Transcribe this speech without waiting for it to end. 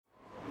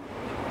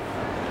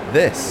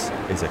This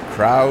is a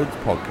Crowd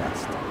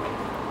podcast.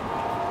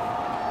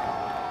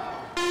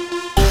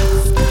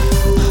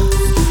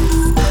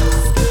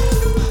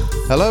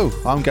 Hello,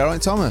 I'm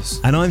Geraint Thomas.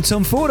 And I'm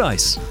Tom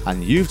Fordyce.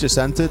 And you've just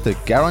entered the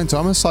Geraint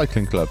Thomas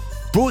Cycling Club.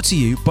 Brought to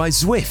you by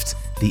Zwift,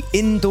 the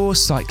indoor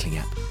cycling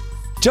app.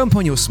 Jump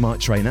on your smart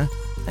trainer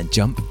and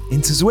jump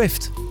into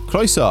Zwift.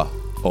 Croeso,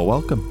 or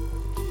welcome.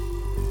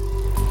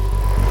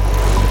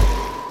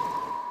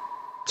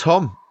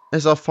 Tom,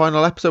 it's our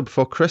final episode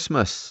before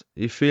Christmas.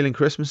 Are you feeling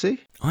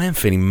Christmassy? I am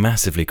feeling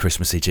massively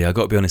Christmassy, G. I've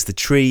got to be honest, the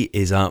tree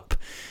is up.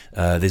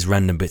 There's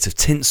random bits of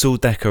tinsel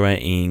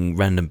decorating,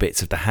 random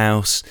bits of the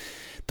house.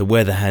 The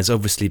weather has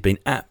obviously been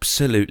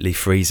absolutely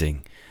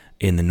freezing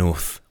in the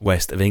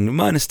northwest of England,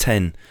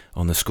 -10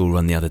 on the school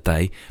run the other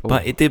day.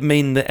 But it did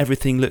mean that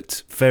everything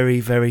looked very,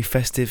 very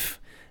festive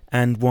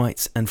and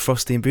white and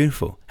frosty and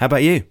beautiful. How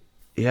about you?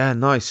 Yeah,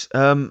 nice.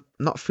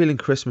 Not feeling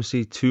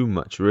Christmassy too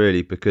much,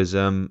 really, because,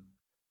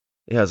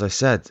 as I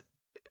said,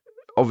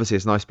 obviously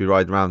it's nice to be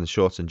riding around in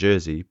shorts and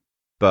jersey,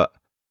 but,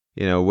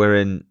 we're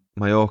in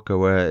Mallorca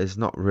where it's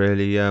not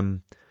really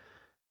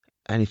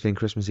anything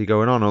Christmassy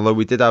going on, although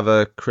we did have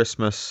a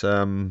Christmas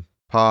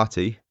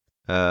party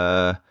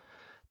that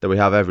we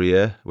have every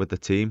year with the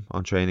team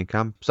on training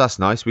camp. So that's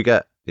nice. We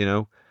get,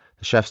 the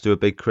chefs do a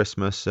big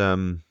Christmas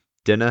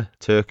dinner,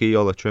 turkey,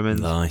 all the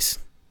trimmings. Nice.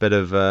 Bit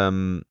of,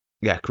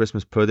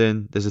 Christmas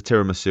pudding. There's a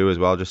tiramisu as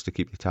well, just to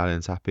keep the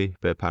Italians happy.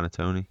 Bit of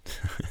panettone.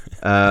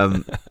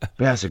 But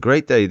yeah, it's a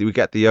great day. We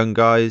get the young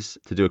guys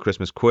to do a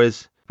Christmas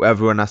quiz.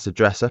 Everyone has to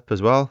dress up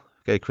as well.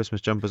 Get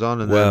Christmas jumpers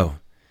on. And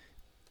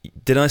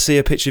did I see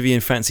a picture of you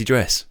in fancy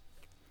dress?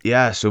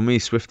 Yeah, so me,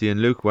 Swifty and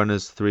Luke went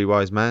as three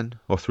wise men,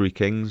 or three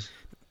kings.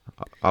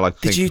 I like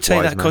to Did think you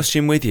take that men.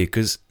 costume with you?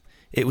 Because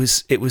it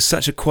was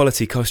such a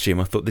quality costume.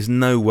 I thought there's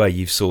no way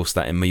you've sourced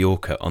that in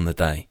Mallorca on the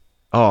day.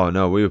 Oh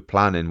no, we were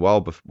planning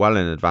well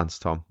in advance,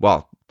 Tom.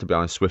 Well, to be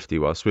honest, Swifty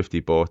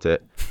bought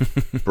it,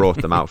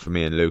 brought them out for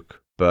me and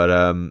Luke. But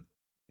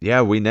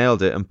we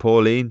nailed it. And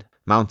Pauline,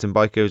 mountain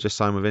biker, who just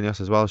signed with Ineos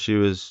as well. She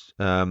was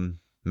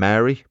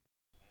Mary,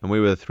 and we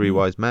were the three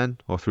wise men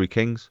or three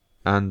kings.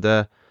 And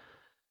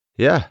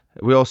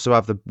we also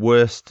have the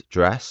worst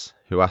dress,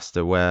 who has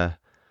to wear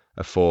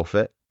a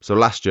forfeit. So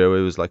last year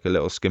it was like a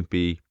little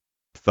skimpy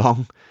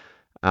thong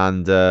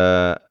and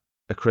a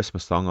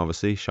Christmas thong,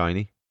 obviously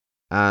shiny.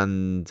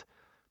 And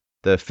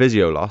the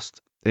physio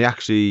lost.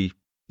 He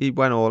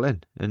went all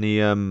in, and he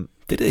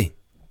did he?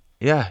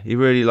 Yeah, he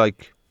really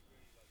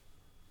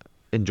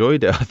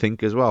enjoyed it, I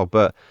think, as well.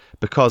 But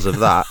because of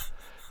that,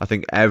 I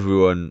think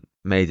everyone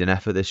made an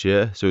effort this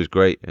year, so it was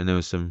great, and there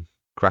was some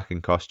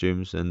cracking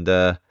costumes, and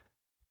good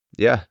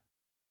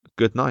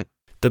night.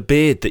 The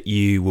beard that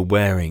you were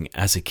wearing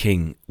as a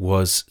king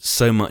was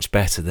so much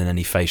better than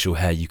any facial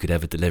hair you could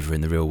ever deliver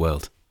in the real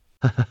world.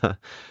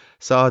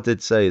 Sarah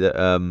did say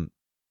that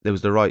it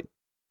was the right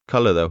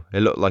colour, though. It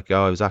looked like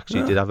I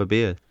did have a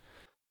beard.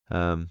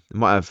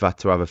 Might have had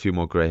to have a few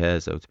more grey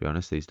hairs, though, to be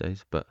honest, these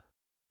days. But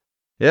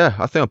yeah,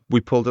 I think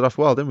we pulled it off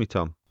well, didn't we,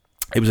 Tom?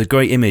 It was a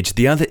great image.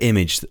 The other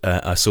image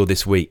I saw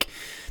this week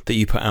that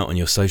you put out on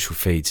your social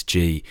feeds,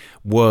 G,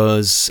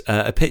 was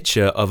a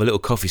picture of a little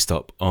coffee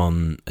stop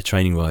on a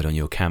training ride on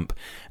your camp.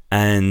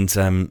 And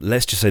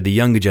let's just say the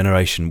younger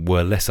generation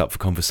were less up for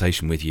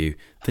conversation with you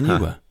than you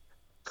were.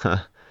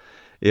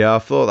 Yeah, I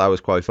thought that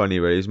was quite funny,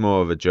 really. It's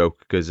more of a joke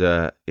because,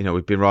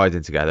 we've been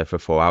riding together for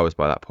 4 hours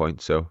by that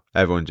point. So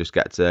everyone just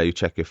gets, you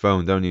check your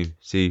phone, don't you?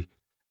 See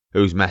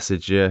who's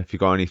messaged you, if you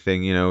got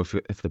anything,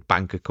 if the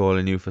bank are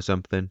calling you for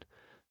something.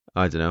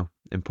 I don't know,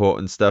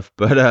 important stuff.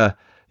 But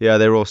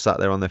they were all sat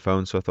there on their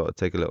phones, so I thought I'd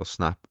take a little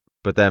snap.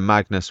 But then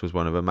Magnus was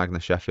one of them,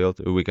 Magnus Sheffield,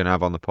 who we're going to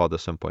have on the pod at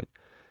some point.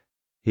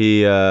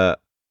 He got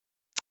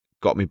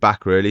me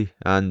back, really.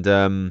 And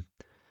there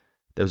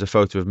was a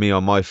photo of me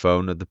on my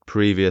phone at the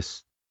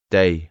previous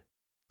day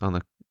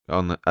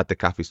at the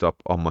cafe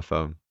stop on my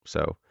phone.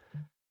 So,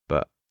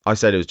 but I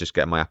said it was just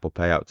getting my Apple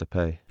Pay out to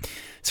pay.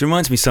 So it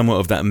reminds me somewhat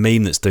of that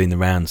meme that's doing the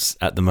rounds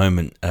at the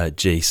moment,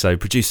 G. So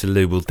producer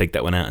Lou will dig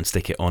that one out and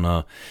stick it on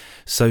our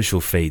social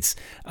feeds.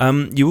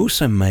 You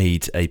also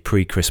made a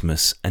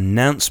pre-Christmas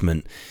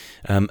announcement.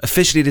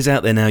 Officially it is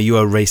out there now. You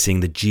are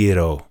racing the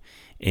Giro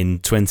in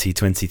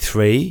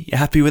 2023. You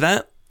happy with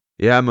that?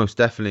 Yeah, most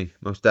definitely.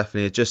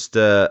 It just,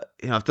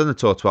 I've done the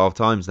Tour 12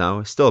 times now.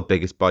 It's still the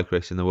biggest bike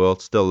race in the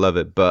world. Still love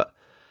it. But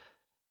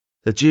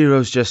the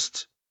Giro's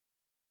just,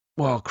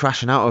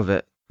 crashing out of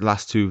it. The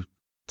last 2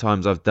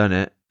 times I've done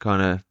it,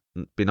 kind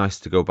of be nice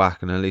to go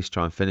back and at least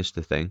try and finish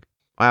the thing.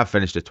 I have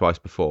finished it twice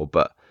before,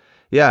 but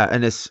yeah,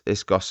 and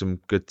it's got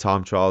some good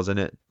time trials in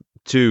it.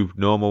 2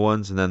 normal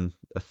ones and then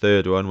a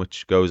third one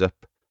which goes up.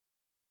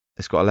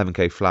 It's got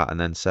 11k flat and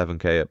then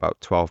 7k at about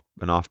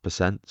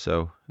 12.5%,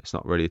 so it's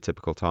not really a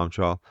typical time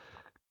trial.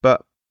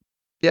 But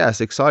yeah,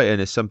 it's exciting.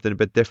 It's something a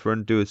bit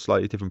different, do a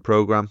slightly different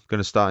program. Going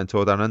to start in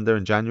Tour Down Under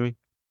in January.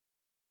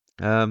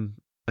 And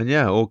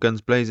yeah, all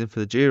guns blazing for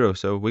the Giro.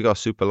 So we got a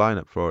super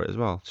lineup for it as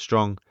well. A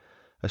strong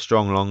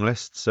long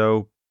list.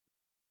 So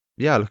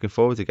yeah, looking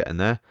forward to getting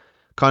there.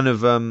 Kind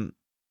of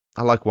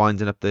I like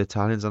winding up the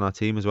Italians on our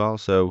team as well.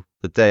 So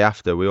the day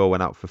after, we all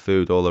went out for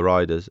food, all the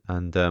riders,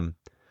 and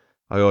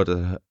I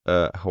ordered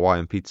a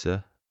Hawaiian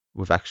pizza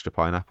with extra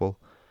pineapple.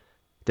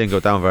 Didn't go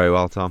down very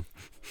well, Tom.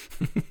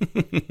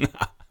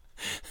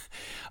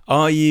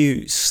 Are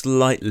you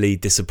slightly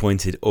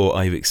disappointed or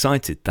are you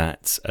excited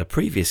that a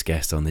previous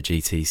guest on the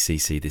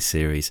GTCC this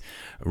series,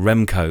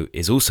 Remco,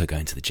 is also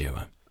going to the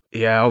Giro?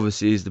 Yeah,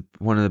 obviously he's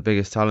one of the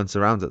biggest talents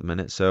around at the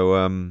minute. So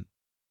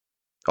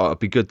it'd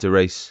be good to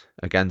race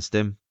against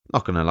him.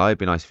 Not going to lie, it'd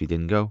be nice if he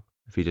didn't go,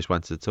 if he just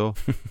went to the Tour.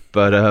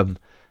 But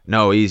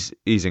no, he's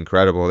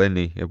incredible, isn't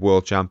he? A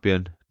world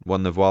champion,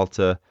 won the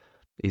Vuelta.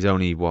 He's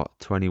only,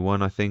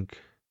 21, I think.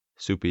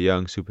 Super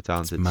young, super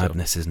talented. It's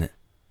madness, isn't it?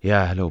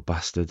 Yeah, a little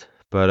bastard.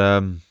 But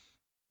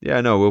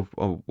yeah, no,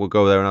 we'll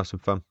go there and have some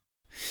fun.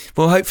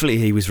 Well, hopefully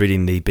he was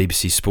reading the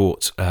BBC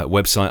Sport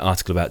website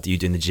article about you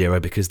doing the Giro,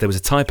 because there was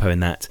a typo in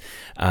that.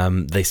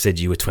 They said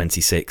you were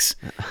 26.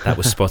 That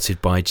was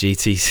spotted by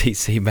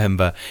GTCC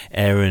member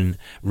Aaron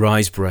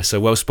Riseborough.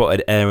 So well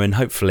spotted, Aaron.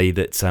 Hopefully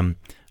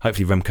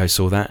Remco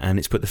saw that and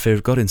it's put the fear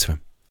of God into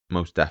him.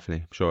 Most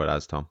definitely. I'm sure it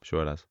has, Tom.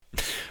 Sure it has.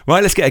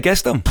 Right, let's get a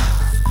guest on.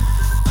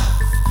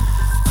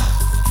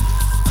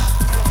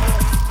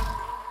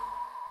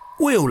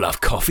 We all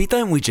love coffee,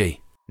 don't we,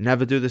 G?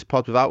 Never do this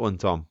pod without one,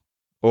 Tom.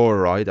 Or a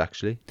ride,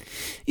 actually.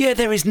 Yeah,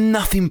 there is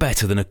nothing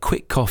better than a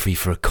quick coffee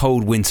for a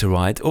cold winter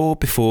ride or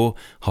before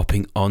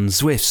hopping on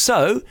Zwift.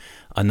 So,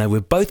 I know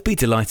we'll both be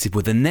delighted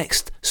with the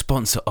next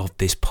sponsor of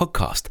this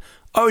podcast,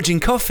 Origin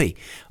Coffee.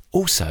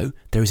 Also,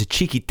 there is a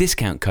cheeky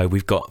discount code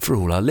we've got for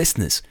all our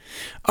listeners.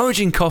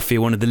 Origin Coffee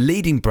are one of the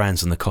leading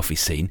brands on the coffee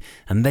scene,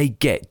 and they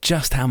get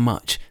just how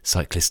much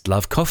cyclists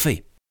love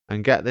coffee.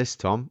 And get this,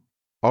 Tom.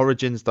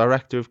 Origin's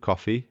director of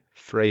coffee,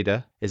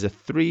 Freda, is a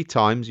 3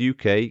 times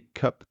UK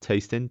Cup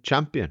tasting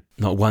champion.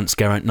 Not once,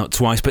 Geraint, not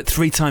twice, but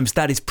 3 times.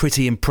 That is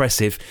pretty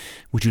impressive.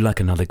 Would you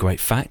like another great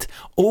fact?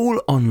 All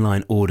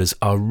online orders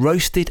are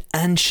roasted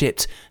and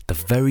shipped the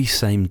very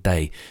same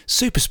day.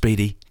 Super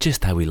speedy,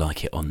 just how we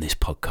like it on this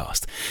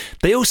podcast.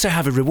 They also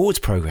have a rewards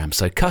program,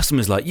 so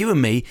customers like you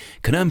and me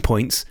can earn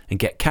points and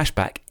get cash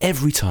back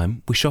every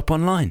time we shop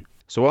online.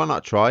 So why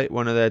not try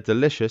one of their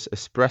delicious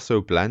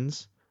espresso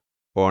blends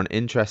or an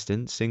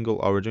interesting single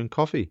origin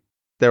coffee?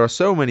 There are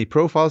so many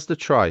profiles to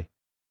try,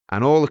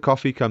 and all the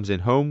coffee comes in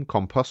home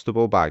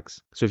compostable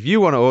bags. So if you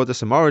want to order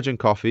some Origin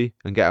coffee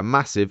and get a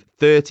massive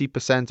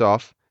 30%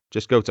 off,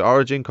 just go to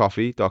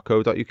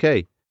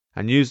origincoffee.co.uk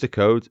and use the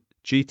code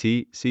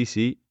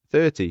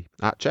GTCC30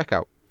 at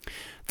checkout.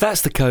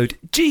 That's the code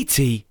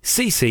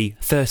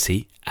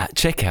GTCC30 at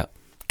checkout.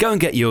 Go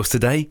and get yours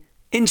today.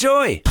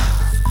 Enjoy!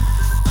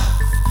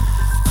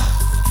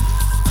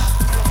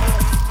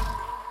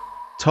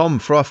 Tom,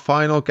 for our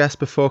final guest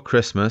before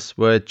Christmas,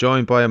 we're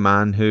joined by a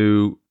man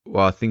who,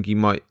 well, I think he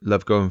might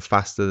love going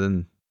faster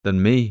than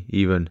me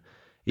even.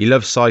 He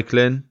loves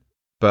cycling,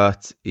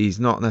 but he's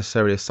not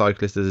necessarily a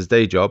cyclist as his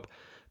day job,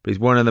 but he's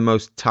one of the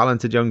most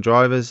talented young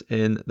drivers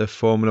in the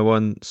Formula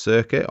One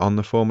circuit, on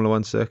the Formula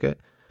One circuit.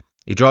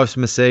 He drives for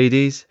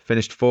Mercedes,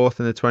 finished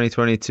 4th in the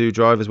 2022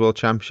 Drivers' World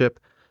Championship,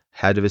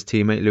 ahead of his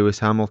teammate Lewis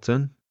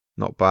Hamilton.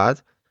 Not bad.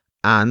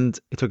 And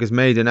he took his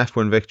maiden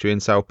F1 victory in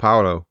Sao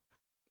Paulo.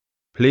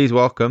 Please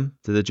welcome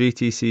to the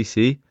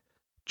GTCC,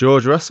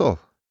 George Russell.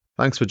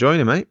 Thanks for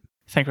joining, mate.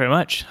 Thank you very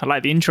much. I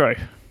like the intro.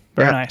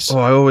 Very nice. Oh,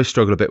 I always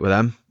struggle a bit with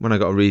them when I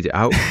got to read it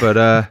out. But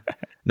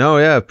no,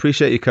 yeah,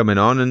 appreciate you coming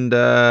on. And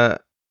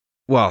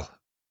well,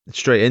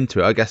 straight into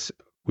it. I guess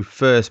we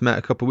first met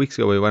a couple of weeks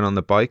ago. We went on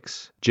the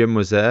bikes. Jim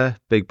was there,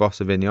 big boss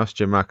of Ineos,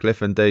 Jim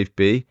Ratcliffe and Dave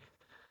B.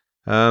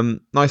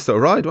 Nice little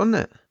ride, wasn't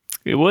it?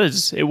 It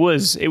was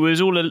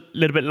all a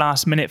little bit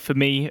last minute for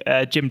me.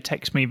 Jim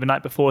texted me the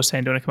night before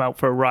saying, do you want to come out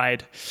for a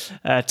ride?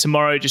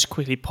 Tomorrow, just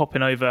quickly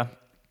popping over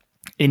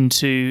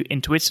into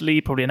Italy,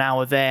 probably an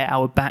hour there,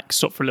 hour back,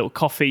 stop for a little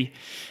coffee,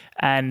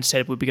 and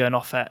said we'd be going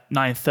off at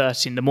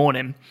 9:30 in the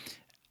morning.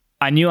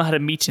 I knew I had a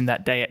meeting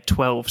that day at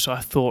 12, so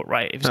I thought,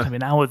 right, if it's going to be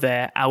an hour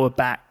there, hour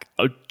back,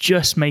 I'll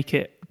just make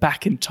it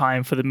back in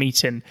time for the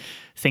meeting,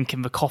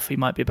 thinking the coffee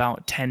might be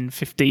about 10,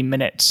 15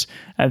 minutes.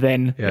 And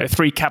then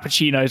 3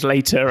 cappuccinos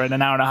later and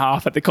an hour and a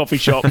half at the coffee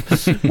shop,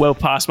 well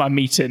past my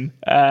meeting.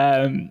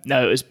 No,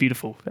 it was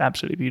beautiful.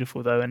 Absolutely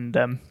beautiful, though. And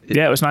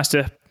it was nice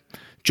to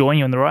join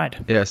you on the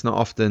ride. Yeah, it's not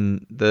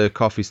often the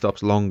coffee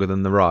stops longer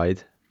than the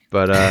ride,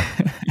 but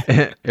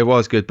it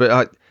was good.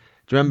 But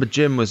do you remember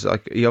Jim was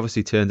like, he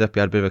obviously turned up,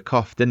 he had a bit of a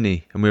cough, didn't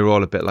he? And we were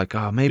all a bit like,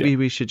 maybe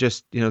we should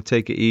just,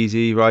 take it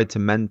easy, ride to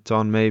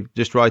Menton, maybe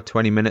just ride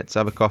 20 minutes,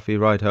 have a coffee,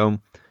 ride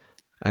home.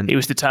 And he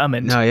was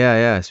determined. No,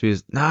 yeah. So he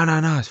was, no,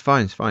 it's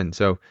fine.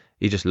 So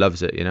he just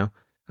loves it,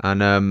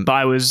 And but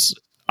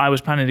I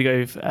was planning to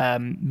go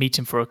meet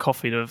him for a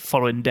coffee the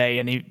following day,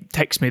 and he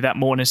texted me that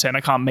morning saying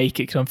I can't make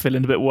it because I'm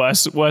feeling a bit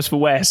worse for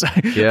wear. So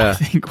I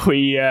think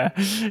we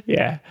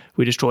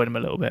destroyed him a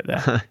little bit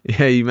there.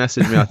 Yeah, he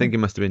messaged me. I think it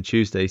must have been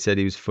Tuesday. He said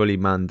he was fully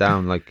man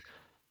down, like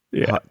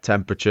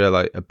temperature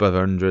like above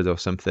 100 or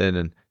something,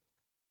 and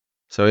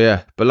so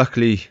but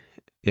luckily,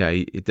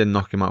 it didn't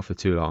knock him out for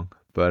too long.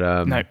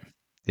 But no.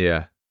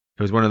 Yeah,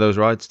 it was one of those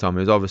rides, Tom.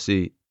 It was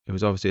obviously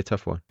a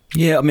tough one.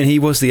 Yeah, I mean, he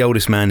was the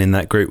oldest man in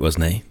that group,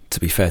 wasn't he? To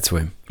be fair to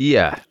him.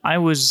 Yeah. I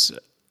was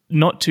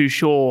not too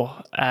sure.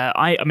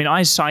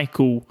 I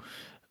cycle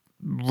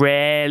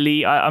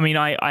rarely.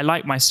 I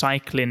like my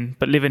cycling,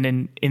 but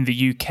living in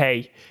the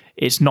UK,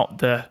 it's not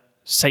the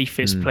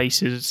safest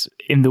places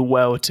in the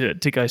world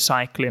to go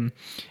cycling.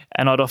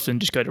 And I'd often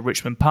just go to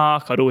Richmond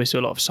Park. I'd always do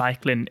a lot of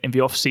cycling in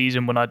the off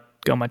season when I'd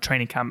go on my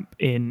training camp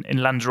in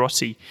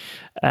Lanzarote.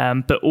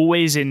 But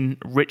always in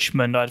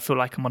Richmond, I'd feel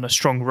like I'm on a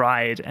strong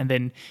ride. And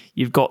then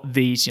you've got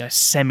these,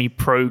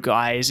 semi-pro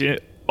guys,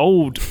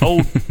 old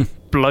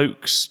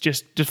blokes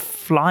just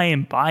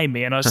flying by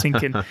me. And I was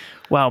thinking,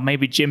 well,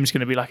 maybe Jim's going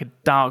to be like a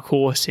dark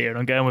horse here, and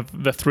I'm going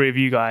with the three of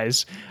you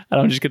guys,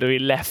 and I'm just going to be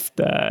left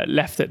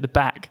at the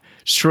back,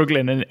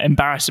 struggling and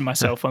embarrassing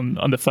myself on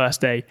the first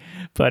day.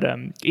 But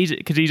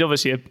he's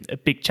obviously a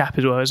big chap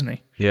as well, isn't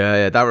he?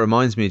 Yeah. That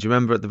reminds me. Do you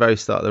remember at the very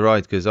start of the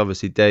ride? Because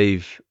obviously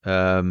Dave,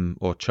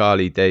 or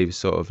Charlie, Dave's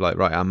sort of like,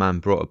 right, our man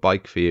brought a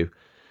bike for you.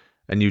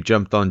 And you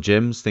jumped on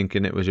Jim's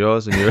thinking it was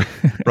yours, and you were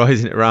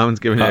riding it around,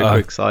 giving it a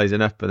quick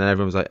sizing up, and then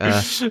everyone was like,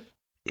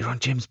 "You're on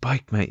Jim's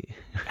bike, mate.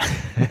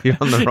 You're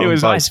on the wrong bike." It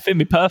was nice, fit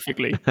me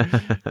perfectly.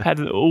 Had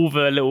all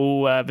the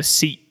little the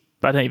seat,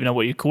 I don't even know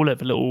what you call it,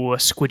 the little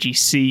squidgy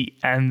seat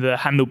and the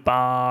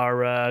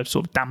handlebar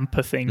sort of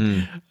damper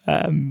thing.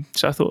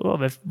 So I thought,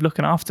 they're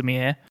looking after me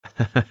here.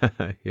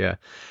 Yeah.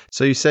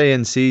 So you say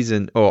in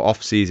season or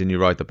off season you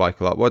ride the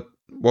bike a lot.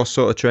 What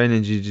sort of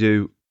training do you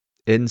do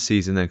in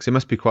season then? Because it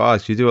must be quite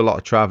hard, because you do a lot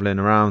of traveling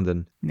around.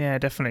 And yeah,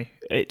 definitely,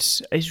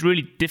 it's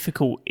really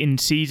difficult in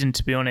season,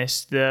 to be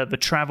honest. The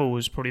travel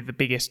was probably the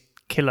biggest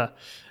killer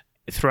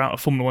throughout a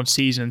Formula One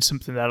season,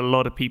 something that a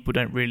lot of people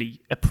don't really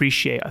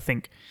appreciate. I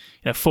think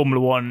Formula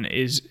One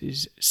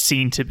is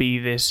seen to be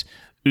this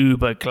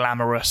uber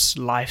glamorous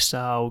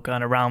lifestyle,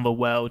 going around the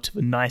world to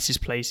the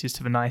nicest places,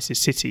 to the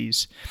nicest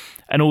cities.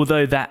 And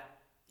although that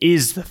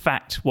is the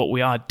fact, what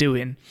we are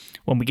doing,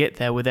 when we get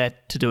there, we're there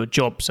to do a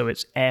job. So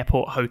it's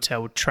airport,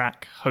 hotel,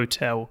 track,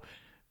 hotel,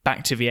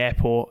 back to the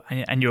airport,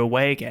 and you're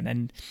away again.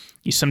 And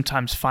you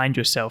sometimes find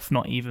yourself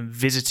not even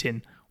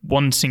visiting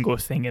one single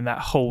thing in that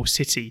whole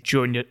city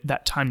during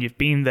that time you've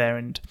been there,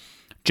 and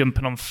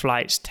jumping on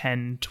flights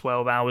 10,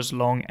 12 hours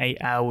long, 8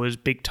 hours,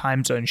 big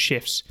time zone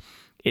shifts.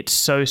 It's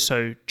so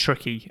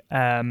tricky.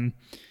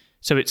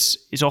 So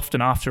it's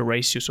often after a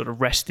race, you're sort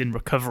of resting,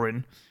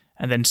 recovering,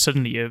 and then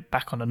suddenly you're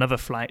back on another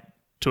flight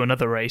to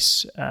another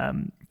race,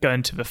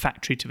 going to the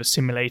factory, to the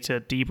simulator,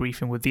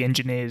 debriefing with the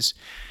engineers.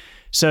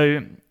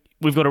 So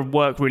we've got to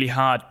work really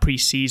hard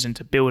pre-season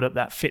to build up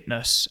that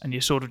fitness, and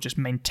you're sort of just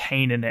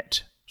maintaining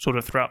it sort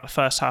of throughout the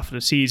first half of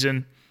the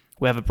season.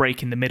 We have a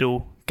break in the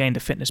middle, gain the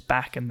fitness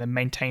back, and then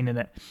maintaining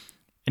it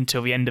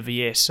until the end of the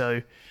year.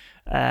 So,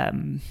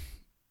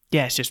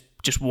 it's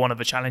just one of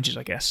the challenges,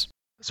 I guess.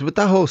 So with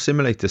that whole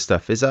simulator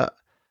stuff, is that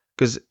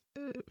because,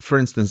 for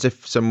instance,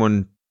 if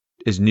someone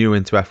is new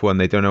into F1,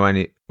 they don't know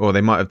any, or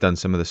they might have done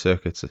some of the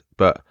circuits,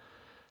 but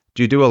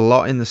do you do a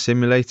lot in the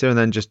simulator and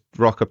then just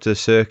rock up to the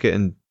circuit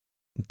and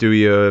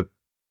do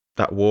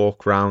that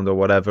walk round or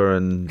whatever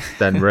and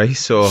then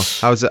race, or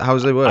how does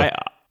it work?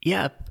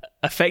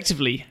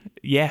 Effectively,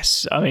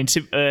 yes. I mean,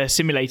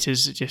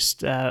 simulators are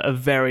just a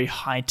very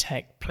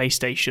high-tech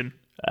PlayStation,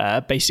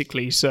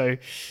 basically. So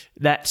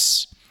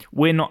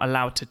we're not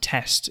allowed to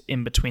test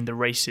in between the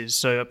races.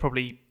 So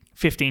probably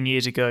 15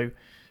 years ago,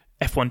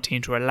 F1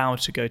 teams were allowed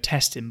to go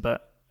testing,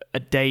 but a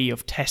day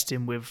of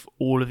testing with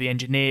all of the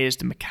engineers,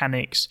 the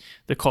mechanics,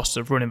 the cost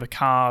of running the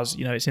cars,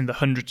 it's in the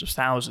hundreds of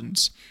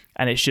thousands,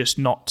 and it's just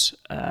not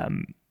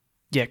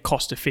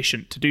cost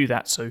efficient to do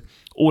that. So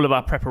all of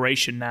our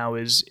preparation now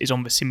is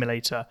on the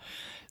simulator.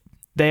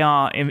 They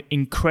are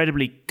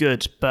incredibly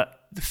good,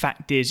 but the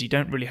fact is you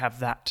don't really have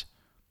that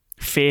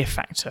fear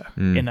factor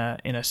in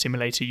a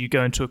simulator. You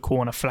go into a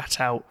corner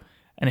flat out,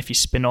 and if you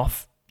spin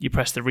off, you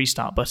press the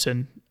restart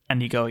button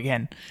and you go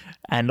again.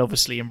 And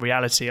obviously in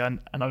reality, as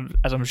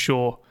I'm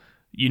sure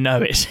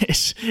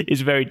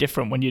it's very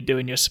different when you're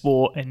doing your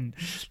sport and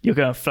you're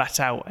going flat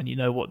out and you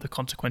know what the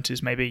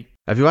consequences may be.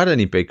 Have you had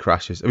any big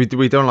crashes? I mean,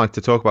 we don't like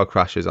to talk about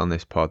crashes on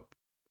this pod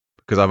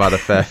because I've had a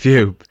fair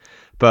few,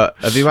 but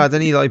have you had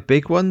any like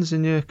big ones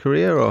in your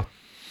career or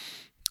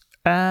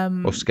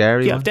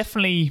scary ones?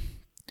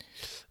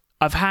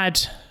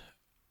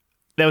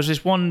 There was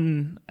this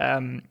one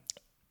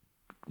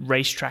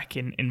racetrack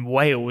in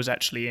Wales,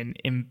 actually,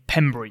 in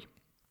Pembury.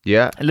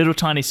 Yeah. A little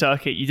tiny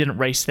circuit. You didn't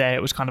race there.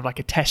 It was kind of like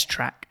a test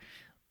track.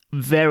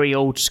 Very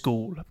old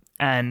school.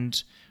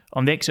 And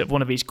on the exit of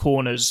one of these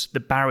corners, the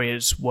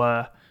barriers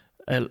were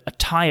a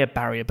tyre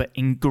barrier, but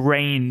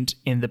ingrained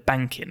in the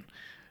banking.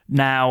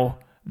 Now,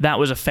 that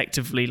was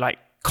effectively like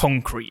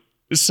concrete.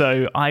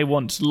 So I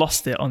once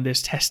lost it on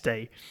this test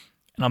day,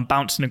 and I'm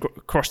bouncing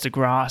across the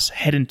grass,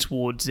 heading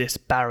towards this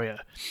barrier.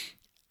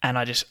 And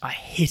I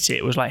hit it.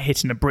 It was like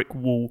hitting a brick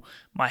wall.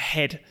 My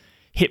head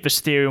hit the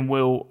steering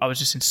wheel. I was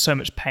just in so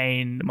much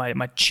pain.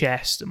 My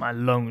chest and my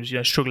lungs,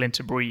 struggling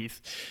to breathe.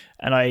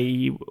 And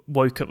I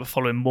woke up the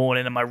following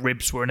morning and my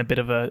ribs were in a bit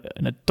of a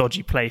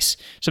dodgy place.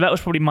 So that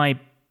was probably my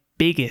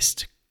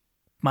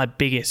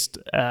biggest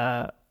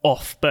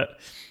off, but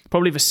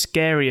probably the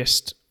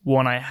scariest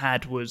one I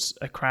had was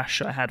a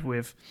crash I had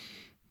with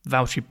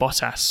Valtteri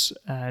Bottas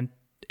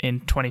in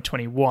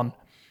 2021,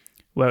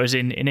 where I was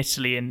in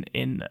Italy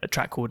in a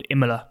track called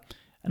Imola,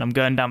 and I'm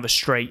going down the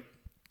straight.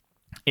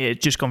 It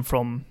had just gone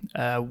from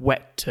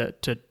wet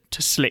to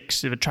slicks.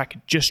 So the track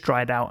had just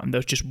dried out, and there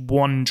was just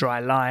one dry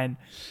line.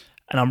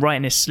 And I'm right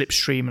in this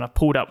slipstream, and I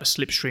pulled out the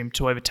slipstream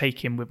to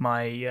overtake him with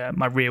my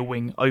my rear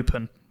wing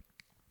open.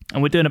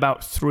 And we're doing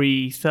about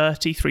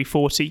 330,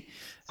 340.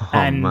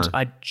 And man,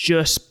 I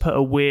just put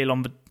a wheel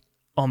on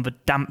the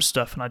damp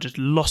stuff, and I just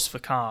lost the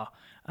car.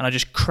 And I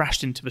just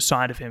crashed into the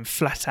side of him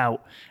flat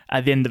out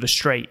at the end of the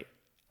straight.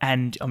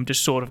 And I'm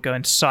just sort of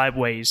going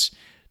sideways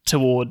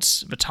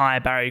towards the tyre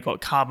barrier. You've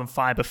got carbon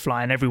fibre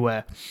flying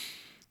everywhere.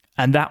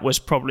 And that was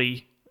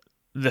probably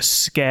the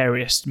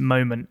scariest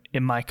moment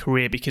in my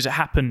career, because it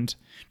happened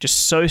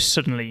just so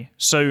suddenly,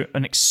 so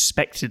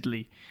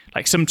unexpectedly.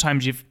 Like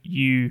sometimes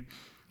you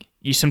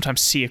sometimes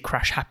see a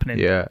crash happening.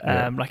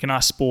 Like in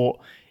our sport,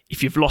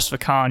 if you've lost the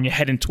car and you're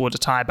heading towards a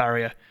tyre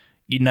barrier,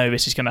 you know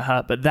this is going to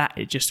hurt. But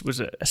it just was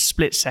a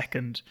split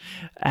second,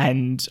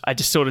 and I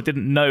just sort of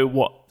didn't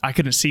know I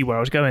couldn't see where I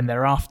was going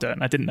thereafter,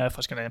 and I didn't know if I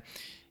was going to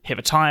hit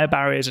the tyre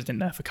barriers. I didn't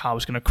know if a car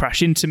was going to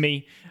crash into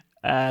me.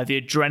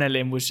 The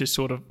adrenaline was just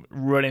sort of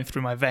running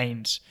through my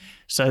veins.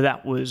 So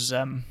that was,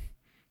 that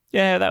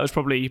was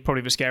probably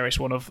the scariest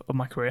one of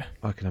my career.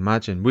 I can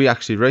imagine. We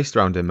actually raced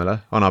around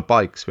Imola on our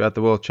bikes. We had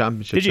the World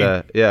Championships. Did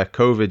you? Yeah,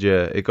 COVID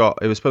year.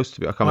 It was supposed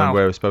to be. I can't remember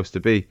where it was supposed to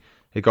be.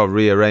 It got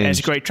rearranged. Yeah, it's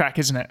a great track,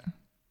 isn't it?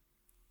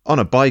 On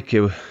a bike,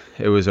 it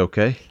was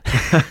okay.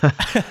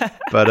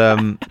 But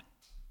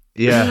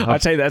yeah,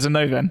 I'd take that as a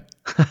no then.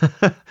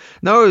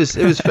 No, it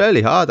was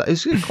fairly hard.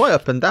 It's quite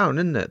up and down,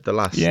 isn't it? The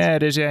last. Yeah,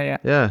 it is. Yeah.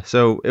 Yeah.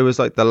 So it was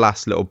like the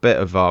last little bit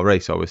of our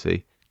race,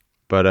 obviously.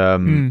 But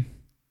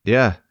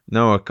yeah,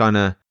 no,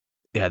 the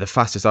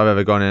fastest I've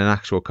ever gone in an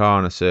actual car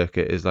on a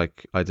circuit is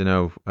like, I don't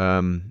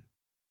know,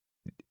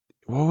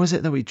 what was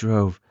it that we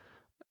drove?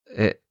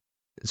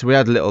 So we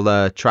had a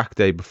little track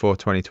day before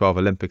 2012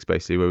 Olympics,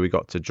 basically, where we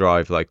got to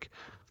drive like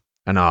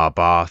an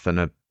Abarth and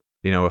a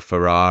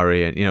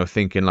Ferrari, and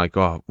thinking like,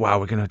 oh wow,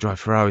 we're gonna drive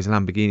Ferraris and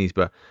Lamborghinis,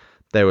 but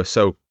they were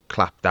so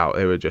clapped out.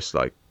 They were just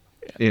like,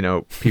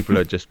 people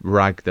had just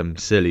ragged them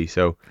silly.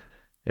 So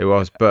it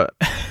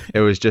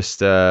was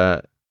just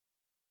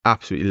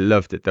absolutely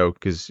loved it though,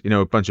 because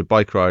a bunch of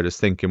bike riders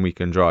thinking we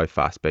can drive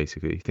fast,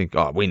 basically think,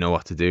 oh, we know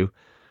what to do.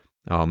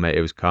 Oh mate,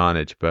 it was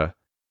carnage. But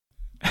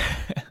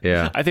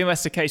yeah, I think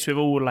that's the case with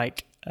all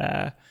like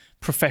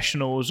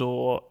professionals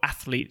or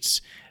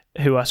athletes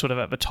who are sort of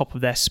at the top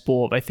of their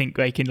sport. They think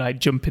they can like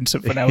jump in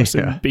something else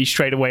and be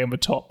straight away on the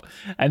top,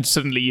 and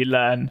suddenly you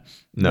learn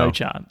no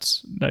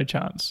chance.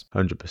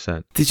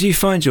 100%. Did you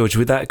find, George,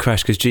 with that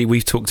crash, because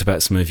we've talked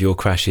about some of your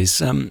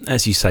crashes,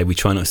 as you say, we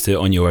try not to do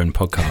it on your own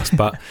podcast,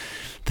 but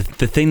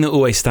the thing that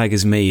always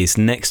staggers me is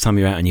next time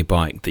you're out on your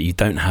bike that you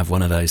don't have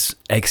one of those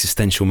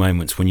existential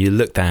moments when you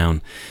look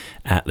down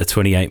at the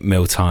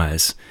 28mm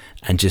tyres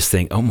and just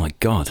think, oh my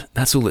God,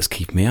 that's all that's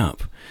keeping me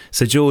up.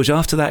 So George,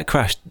 after that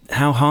crash,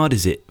 how hard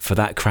is it for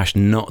that crash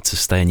not to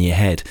stay in your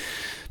head?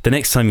 The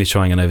next time you're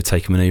trying an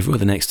overtaking manoeuvre, or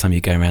the next time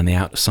you go around the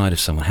outside of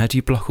someone, how do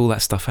you block all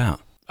that stuff out?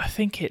 I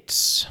think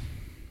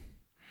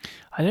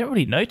I don't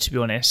really know, to be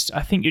honest.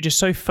 I think you're just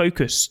so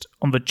focused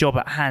on the job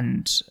at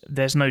hand.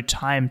 There's no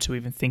time to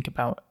even think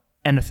about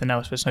anything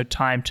else. There's no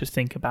time to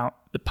think about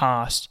the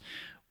past.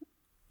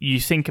 You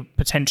think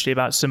potentially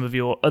about some of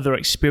your other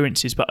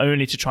experiences, but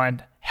only to try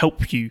and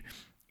help you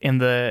in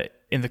the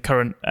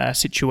current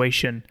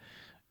situation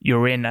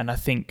you're in. And I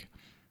think,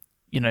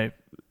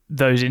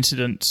 those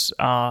incidents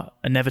are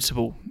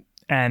inevitable.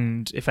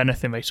 And if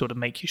anything, they sort of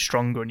make you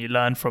stronger and you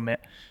learn from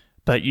it.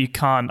 But you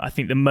can't, I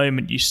think the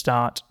moment you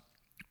start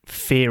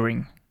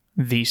fearing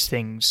these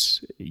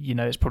things,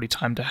 it's probably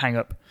time to hang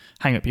up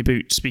your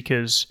boots,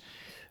 because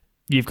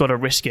you've got to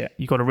risk it.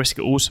 You've got to risk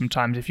it all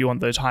sometimes if you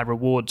want those high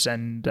rewards,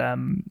 and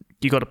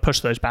you've got to push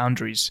those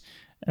boundaries.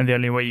 And the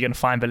only way you're going to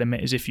find the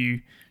limit is if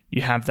you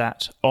have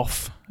that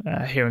off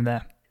here and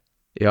there.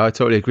 Yeah, I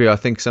totally agree. I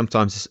think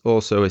sometimes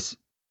it's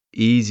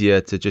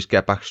easier to just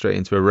get back straight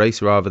into a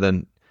race rather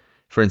than,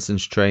 for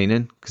instance,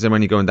 training. Because then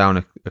when you're going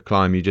down a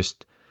climb, you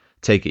just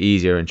take it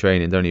easier in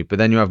training, don't you? But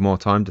then you have more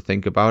time to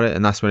think about it.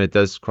 And that's when it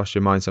does cross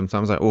your mind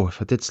sometimes, like, oh,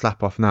 if I did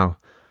slap off now,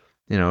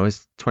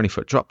 it's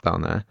 20-foot drop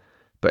down there.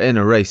 But in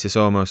a race, it's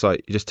almost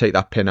like you just take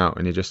that pin out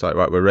and you're just like,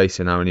 right, we're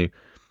racing now. And you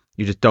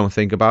just don't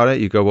think about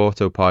it. You go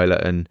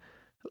autopilot. And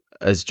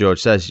as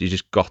George says, you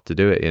just got to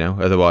do it,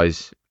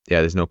 Otherwise,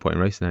 there's no point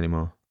in racing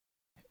anymore.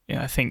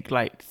 Yeah, I think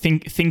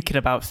thinking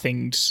about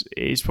things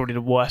is probably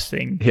the worst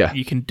thing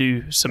you can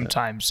do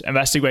sometimes. And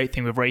that's the great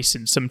thing with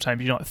racing.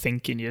 Sometimes you're not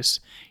thinking, you're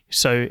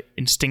so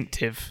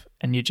instinctive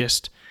and you're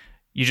just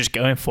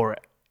going for it.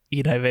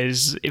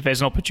 If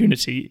there's an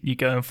opportunity, you're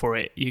going for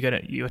it.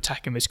 You're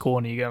attacking this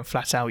corner, you're going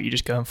flat out, you're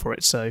just going for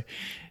it. So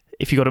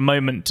if you've got a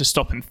moment to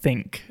stop and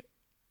think,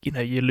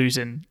 you're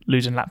losing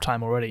lap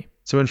time already.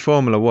 So in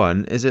Formula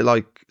One, is it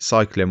like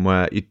cycling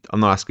where I'm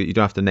not asking, you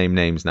don't have to name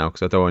names now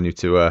because I don't want you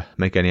to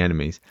make any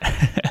enemies.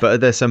 But are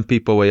there some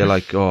people where you're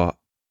like, oh,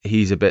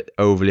 he's a bit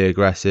overly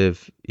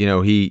aggressive? You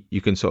know,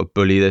 you can sort of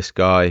bully this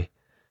guy.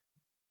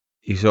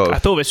 You sort of. I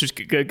thought this was.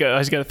 I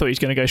thought he was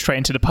going to go straight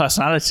into the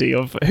personality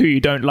of who you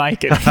don't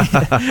like.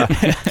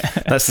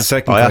 That's the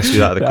second. I asked you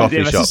that at the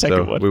coffee shop,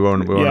 so one. we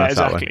won't ask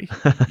exactly.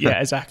 that one. Yeah,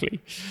 exactly.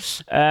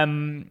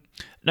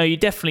 No, you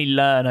definitely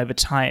learn over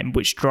time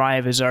which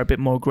drivers are a bit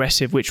more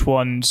aggressive, which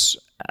ones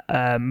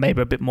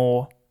maybe a bit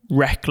more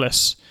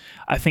reckless.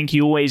 I think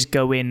you always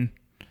go in,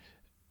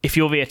 if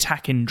you're the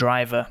attacking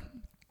driver,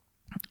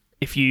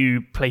 if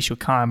you place your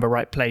car in the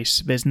right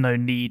place, there's no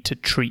need to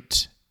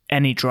treat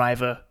any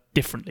driver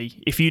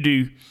differently. If you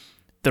do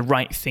the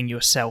right thing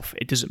yourself,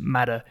 it doesn't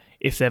matter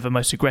if they're the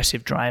most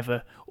aggressive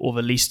driver or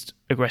the least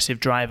aggressive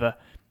driver.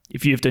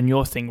 If you've done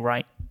your thing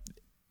right,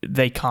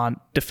 they can't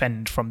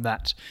defend from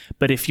that.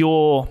 But if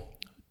you're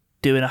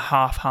doing a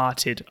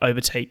half-hearted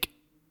overtake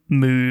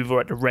move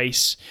or at the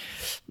race,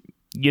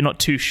 you're not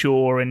too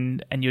sure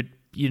and you're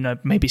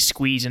maybe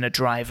squeezing a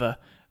driver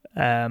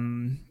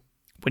when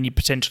you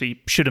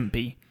potentially shouldn't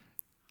be,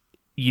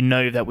 you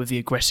know that with the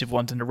aggressive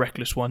ones and the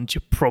reckless ones,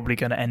 you're probably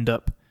going to end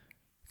up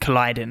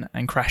colliding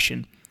and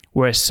crashing.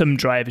 Whereas some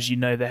drivers,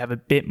 they have a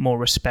bit more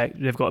respect,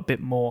 they've got a bit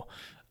more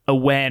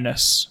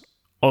awareness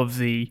of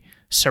the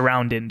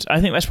surroundings.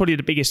 I think that's probably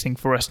the biggest thing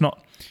for us.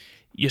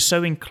 You're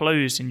so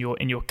enclosed in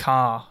your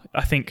car.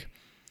 I think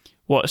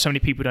what so many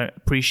people don't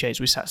appreciate is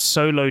we sat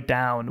so low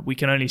down, we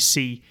can only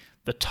see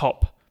the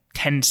top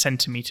 10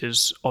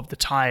 centimeters of the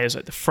tires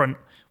at the front.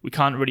 We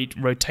can't really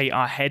rotate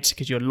our heads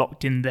because you're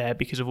locked in there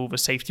because of all the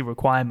safety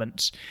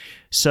requirements.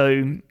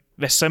 So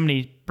there's so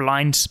many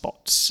blind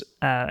spots.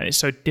 It's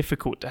so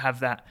difficult to have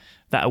that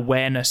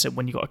awareness that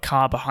when you've got a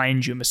car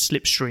behind you in a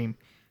slipstream,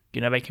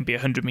 they can be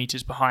 100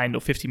 meters behind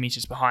or 50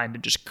 meters behind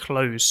and just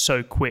close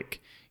so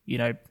quick,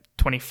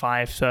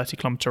 25, 30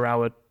 kilometer per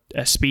hour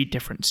speed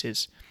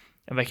differences.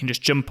 And they can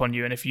just jump on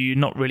you. And if you're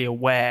not really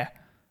aware,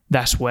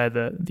 that's where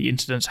the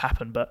incidents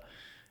happen. But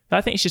I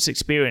think it's just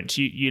experience.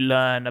 You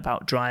learn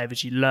about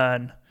drivers, you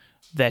learn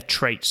their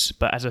traits.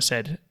 But as I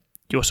said,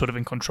 you're sort of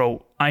in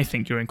control. I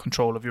think you're in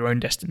control of your own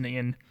destiny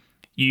and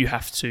you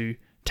have to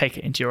take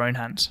it into your own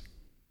hands.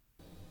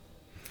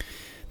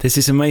 There's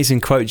this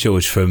amazing quote,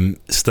 George, from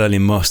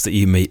Stirling Moss that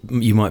you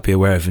might be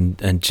aware of,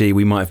 and gee,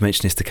 we might have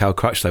mentioned this to Cal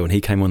Crutchlow when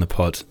he came on the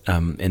pod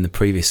in the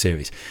previous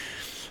series.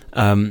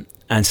 And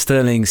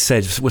Stirling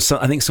said,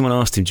 I think someone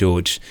asked him,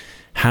 George,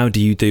 how do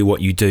you do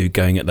what you do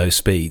going at those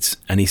speeds?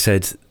 And he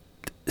said,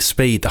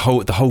 speed, the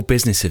whole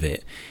business of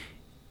it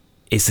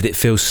is that it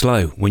feels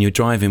slow. When you're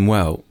driving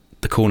well,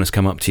 the corners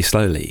come up to you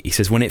slowly. He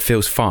says, when it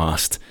feels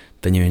fast,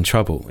 then you're in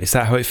trouble. Is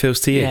that how it feels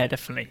to you? Yeah,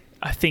 definitely.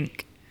 I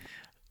think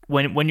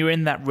when you're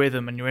in that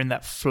rhythm and you're in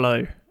that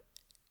flow,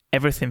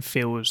 everything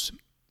feels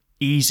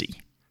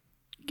easy.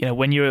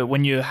 When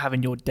you're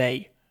having your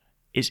day,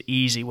 it's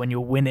easy. When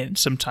you're winning,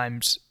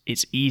 sometimes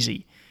it's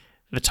easy.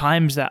 The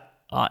times that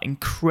are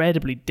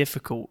incredibly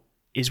difficult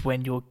is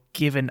when you're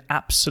given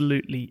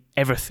absolutely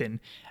everything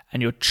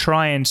and you're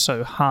trying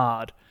so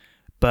hard,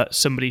 but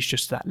somebody's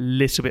just that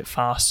little bit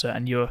faster,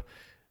 and you're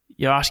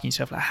asking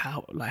yourself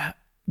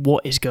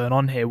what is going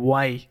on here?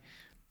 Why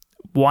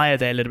are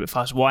they a little bit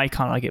faster? Why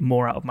can't I get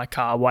more out of my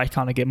car? Why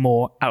can't I get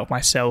more out of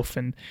myself?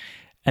 And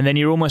then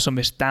you're almost on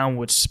this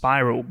downward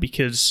spiral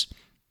because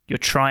you're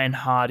trying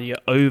harder, you're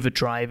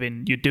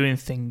overdriving, you're doing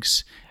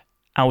things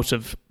out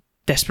of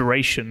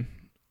desperation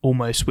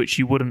almost, which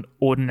you wouldn't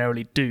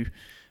ordinarily do.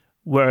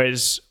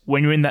 Whereas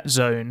when you're in that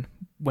zone,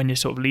 when you're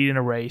sort of leading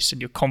a race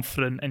and you're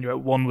confident and you're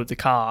at one with the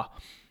car,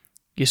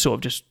 you're sort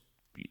of just,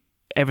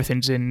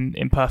 everything's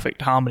in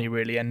perfect harmony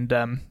really. And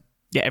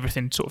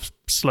everything sort of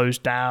slows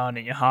down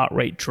and your heart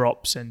rate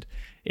drops, and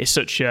it's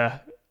such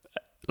a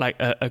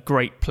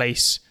great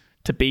place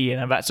to be in.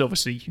 And that's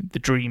obviously the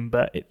dream,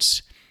 but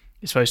it's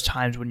those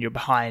times when you're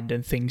behind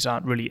and things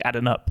aren't really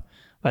adding up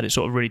that it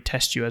sort of really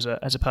tests you as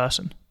a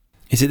person.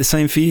 Is it the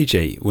same for you,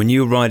 G? When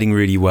you're riding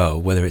really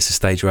well, whether it's a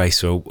stage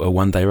race or a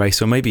one-day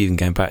race, or maybe even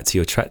going back to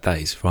your track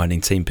days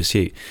riding Team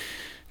Pursuit,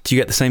 do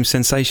you get the same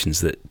sensations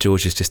that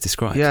George has just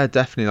described? Yeah,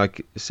 definitely.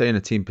 Like, say in a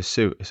Team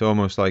Pursuit, it's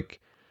almost like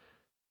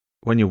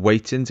when you're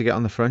waiting to get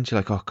on the front, you're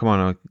like, oh, come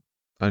on,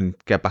 and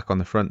get back on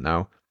the front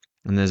now.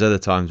 And there's other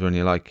times when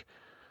you're like,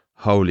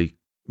 holy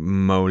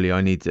moly,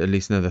 I need at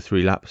least another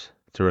 3 laps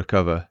to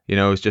recover.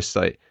 It's just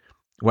like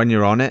when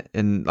you're on it,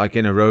 and like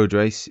in a road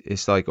race,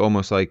 it's like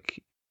almost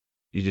like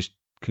you just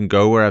can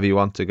go wherever you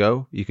want to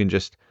go. You can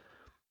just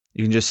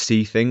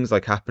see things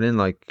like happening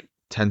like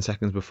 10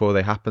 seconds before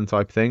they happen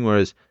type thing.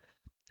 Whereas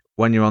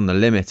when you're on the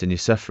limit and you're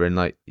suffering,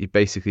 like you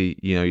basically,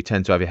 you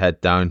tend to have your head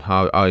down,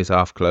 eyes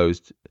half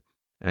closed,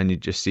 and you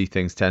just see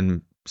things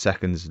 10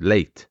 seconds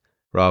late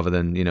rather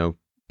than,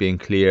 being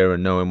clear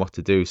and knowing what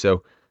to do.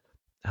 So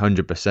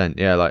 100%.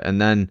 Yeah. Like, and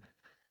then,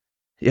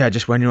 yeah,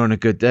 just when you're on a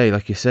good day,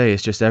 like you say,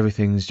 it's just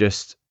everything's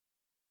just,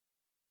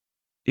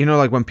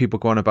 like when people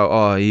go on about,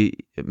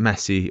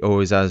 Messi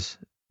always has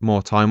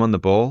more time on the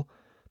ball.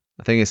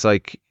 I think it's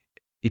like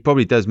he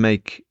probably does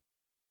make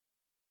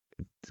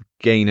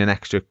gain an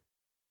extra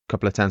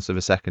couple of tenths of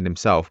a second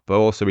himself, but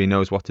also he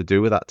knows what to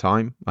do with that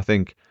time. I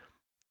think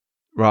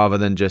rather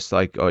than just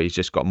like, oh, he's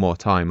just got more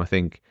time, I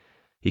think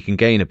he can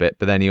gain a bit,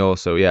 but then he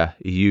also,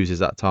 he uses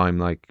that time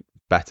like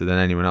better than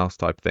anyone else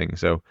type thing.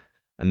 So,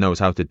 and knows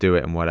how to do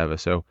it and whatever.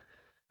 So,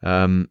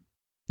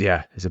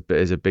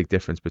 there's a big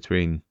difference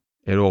between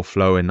it all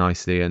flowing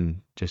nicely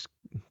and just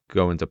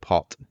going to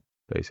pot,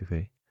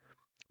 basically.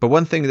 But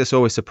one thing that's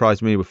always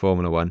surprised me with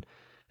Formula One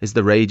is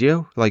the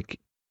radio. Like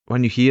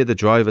when you hear the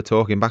driver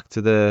talking back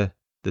to the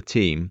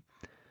team,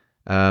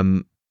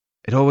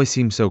 it always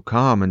seems so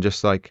calm and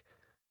just like,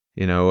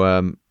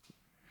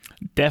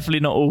 definitely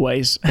not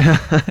always.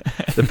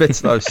 The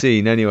bits that I've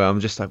seen anyway, I'm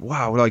just like,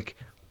 wow, like,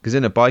 because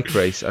in a bike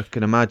race, I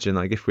can imagine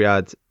like if we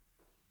had,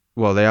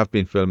 well, they have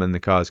been filming the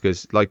cars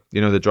because like,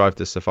 the Drive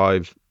to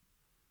Survive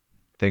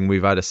thing,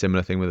 we've had a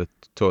similar thing with the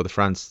Tour de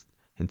France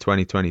in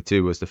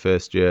 2022 was the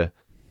first year.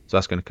 So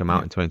that's going to come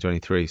out in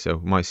 2023. So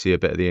we might see a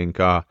bit of the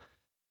in-car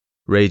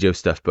radio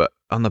stuff. But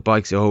on the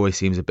bikes, it always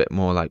seems a bit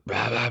more like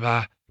blah, blah,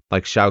 blah,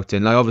 like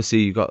shouting. Like obviously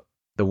you got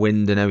the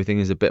wind and everything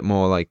is a bit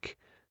more like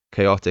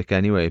chaotic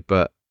anyway.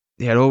 But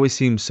yeah, it always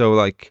seems so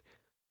like,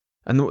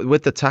 and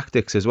with the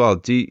tactics as well.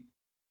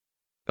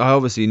 I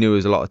obviously knew there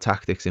was a lot of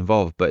tactics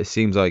involved, but it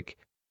seems like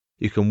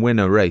you can win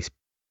a race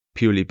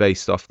purely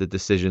based off the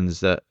decisions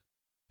that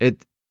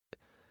it.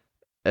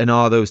 And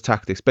are those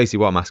tactics, basically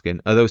what I'm asking,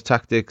 are those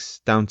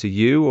tactics down to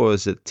you, or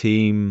is it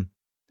team,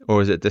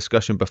 or is it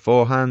discussion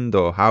beforehand,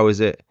 or how does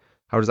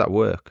that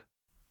work?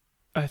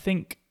 I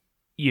think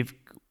you've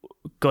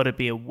got to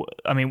be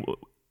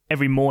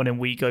every morning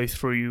we go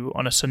through,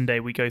 on a Sunday,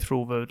 we go through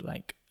all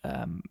the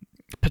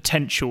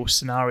potential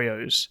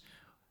scenarios,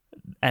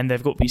 and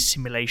they've got these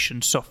simulation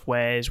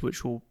softwares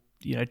which will,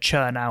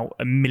 churn out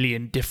a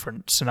million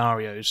different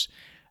scenarios.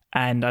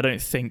 And I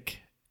don't think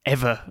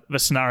ever the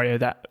scenario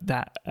that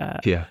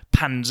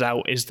pans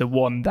out is the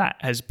one that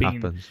has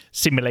been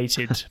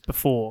simulated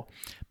before,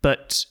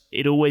 but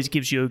it always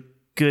gives you a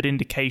good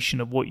indication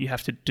of what you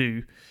have to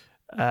do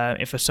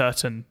if a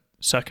certain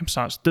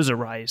circumstance does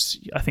arise.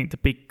 I think the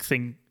big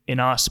thing in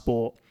our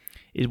sport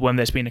is when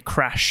there's been a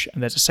crash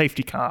and there's a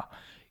safety car,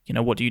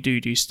 what do? Do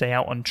you stay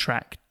out on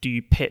track? Do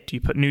you pit? Do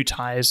you put new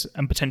tyres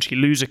and potentially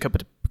lose a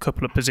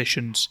couple of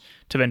positions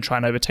to then try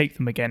and overtake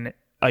them again?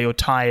 Are your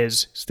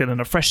tyres still in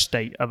a fresh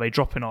state? Are they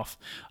dropping off?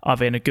 Are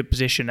they in a good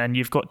position? And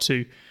you've got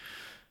to,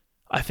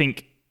 I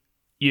think,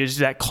 use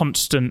that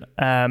constant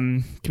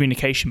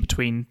communication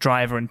between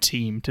driver and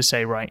team to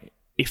say, right,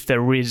 if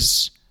there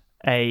is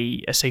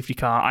a safety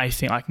car, I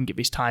think I can get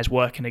these tyres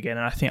working again,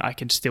 and I think I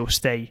can still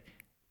stay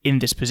in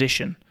this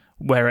position.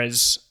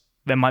 Whereas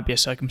there might be a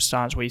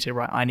circumstance where you say,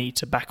 right, I need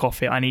to back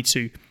off it. I need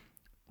to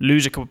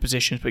lose a couple of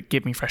positions, but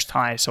give me fresh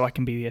tyres so I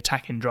can be the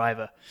attacking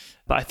driver.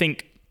 But I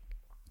think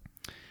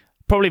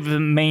probably the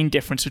main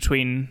difference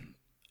between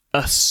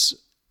us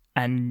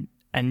and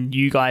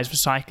you guys, the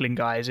cycling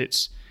guys,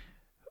 it's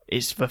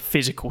the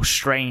physical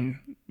strain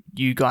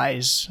you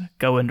guys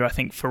go under. I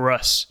think for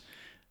us,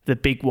 the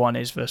big one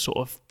is the sort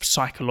of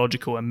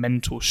psychological and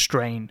mental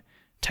strain,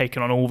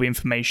 taking on all the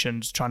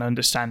information, trying to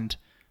understand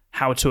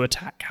how to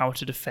attack, how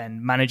to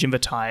defend, managing the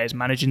tyres,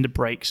 managing the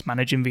brakes,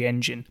 managing the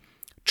engine,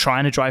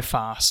 trying to drive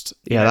fast.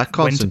 Yeah, that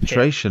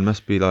concentration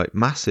must be like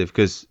massive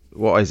because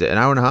what is it, an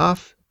hour and a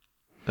half?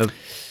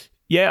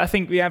 Yeah, I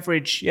think the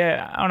average,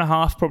 hour and a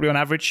half probably on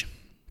average.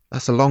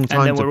 That's a long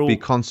time to be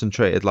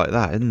concentrated like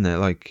that, isn't it?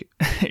 Like,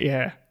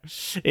 yeah,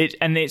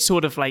 it's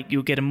sort of like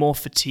you're getting more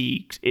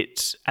fatigued.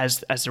 It's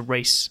as the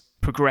race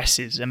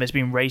progresses, and there's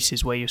been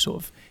races where you're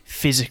sort of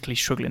physically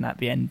struggling at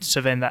the end.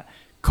 So then that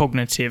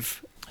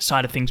cognitive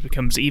side of things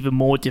becomes even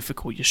more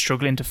difficult. You're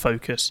struggling to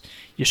focus.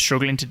 You're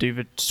struggling to do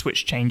the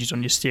switch changes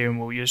on your steering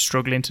wheel. You're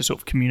struggling to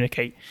sort of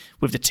communicate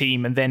with the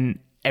team, and then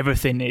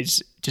everything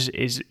is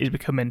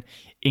becoming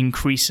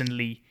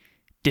increasingly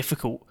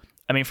difficult.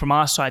 I mean, from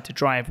our side, to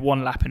drive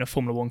one lap in a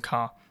Formula One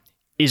car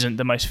isn't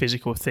the most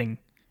physical thing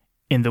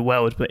in the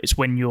world, but it's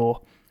when you're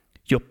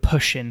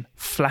pushing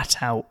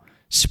flat out,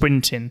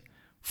 sprinting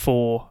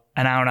for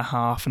an hour and a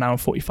half, an hour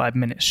and 45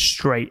 minutes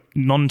straight,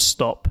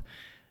 non-stop.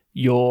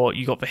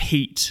 You got the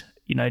heat,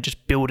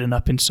 just building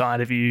up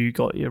inside of you. You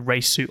got your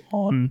race suit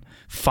on,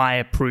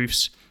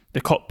 fireproofs.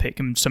 The cockpit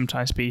can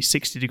sometimes be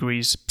 60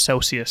 degrees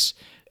Celsius.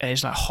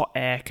 It's like hot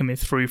air coming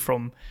through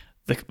from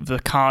the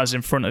cars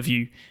in front of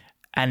you,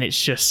 and it's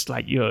just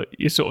like you're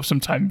sort of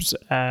sometimes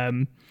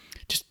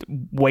just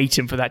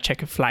waiting for that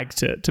checkered flag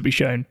to be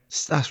shown.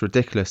 That's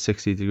ridiculous,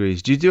 60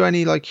 degrees. Do you do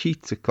any like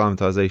heat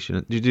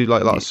acclimatization? Do you do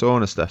like a lot of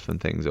sauna stuff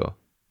and things, or?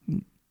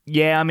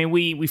 Yeah, I mean,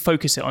 we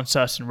focus it on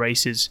certain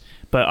races,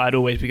 but I'd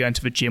always be going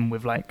to the gym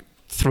with like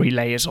 3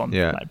 layers on,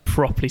 like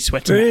properly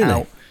sweating it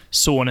out,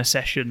 sauna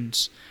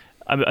sessions.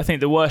 I think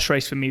the worst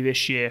race for me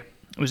this year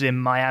was in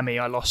Miami.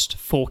 I lost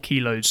 4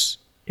 kilos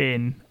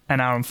in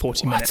an hour and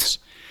 40 minutes.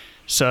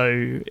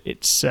 So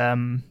it's,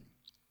 and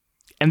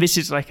this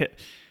is like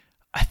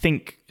I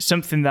think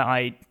something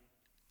that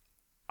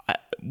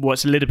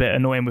what's a little bit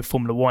annoying with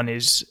Formula One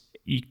is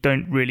you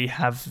don't really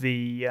have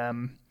the,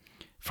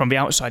 from the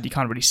outside, you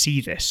can't really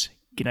see this.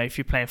 if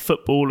you're playing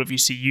football, if you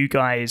see you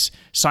guys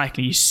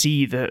cycling, you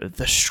see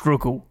the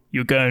struggle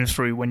you're going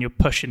through when you're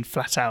pushing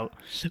flat out.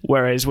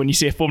 Whereas when you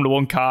see a Formula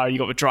One car, you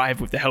got to drive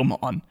with the helmet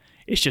on.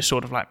 It's just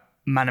sort of like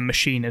man and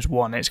machine as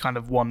one. It's kind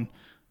of one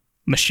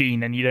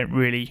machine, and you don't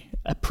really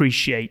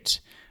appreciate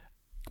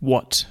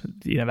what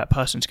that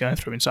person's going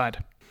through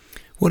inside.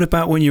 What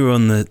about when you were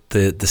on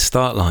the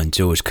start line,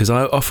 George? Because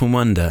I often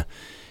wonder,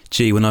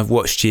 when I've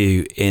watched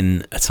you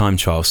in a time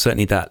trial,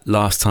 certainly that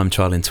last time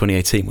trial in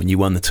 2018 when you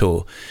won the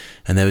Tour,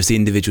 and there was the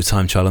individual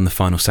time trial on the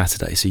final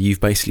Saturday, so you've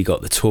basically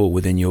got the Tour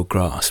within your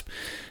grasp,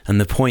 and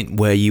the point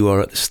where you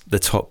are at the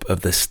top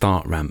of the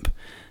start ramp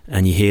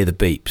and you hear the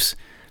beeps,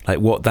 like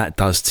what that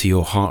does to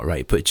your heart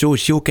rate. But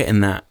George, you're getting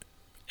that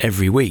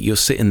every week. You're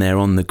sitting there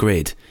on the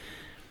grid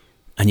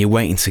and you're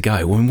waiting to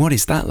go. Well, what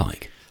is that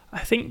like? I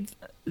think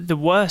the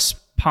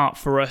worst part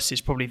for us is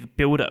probably the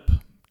build-up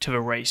to the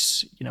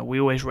race. We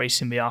always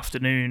race in the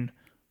afternoon,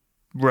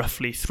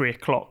 roughly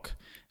 3:00.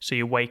 So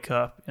you wake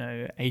up,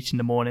 8 in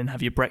the morning,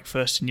 have your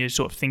breakfast, and you're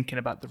sort of thinking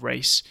about the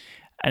race.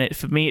 And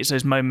for me, it's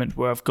those moments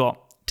where I've got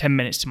 10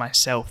 minutes to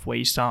myself where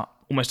you start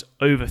almost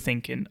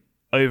overthinking,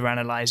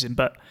 overanalyzing.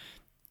 But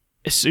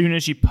as soon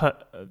as you put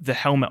the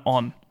helmet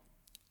on,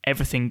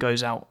 everything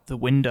goes out the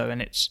window.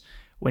 And it's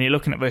when you're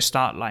looking at those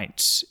start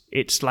lights,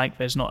 it's like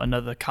there's not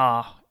another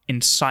car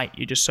in sight.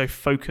 You're just so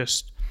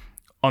focused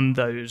on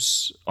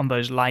those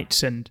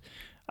lights, and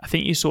I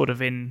think you're sort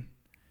of in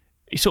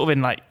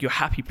like your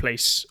happy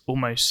place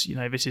almost.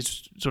 This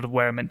is sort of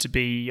where I'm meant to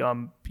be.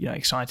 I'm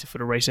excited for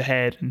the race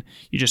ahead, and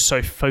you're just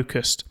so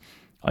focused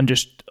on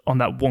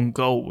that one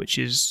goal, which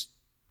is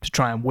to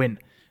try and win.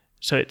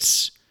 So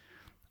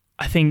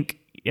I think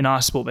in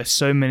our sport there's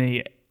so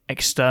many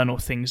external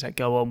things that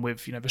go on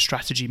with the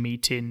strategy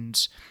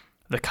meetings,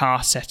 the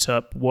car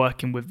setup,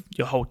 working with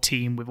your whole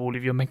team, with all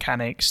of your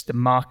mechanics, the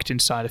marketing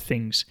side of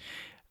things.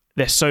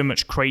 There's so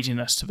much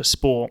craziness to the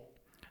sport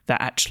that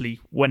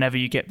actually, whenever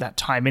you get that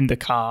time in the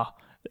car,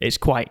 it's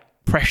quite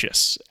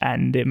precious,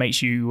 and it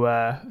makes you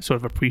sort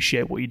of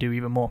appreciate what you do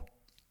even more.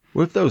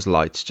 With those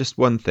lights, just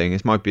one thing,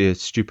 this might be a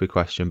stupid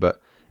question,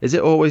 but is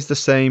it always the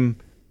same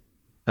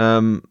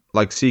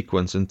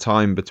sequence and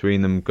time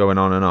between them going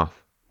on and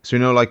off? So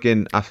like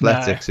in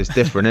athletics, It's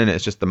different, isn't it?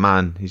 It's just the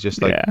man. He's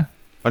just like,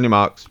 on your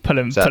marks.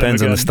 Depends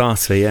on the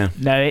starter, yeah.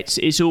 No,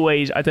 it's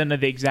always, I don't know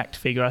the exact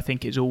figure. I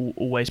think it's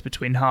always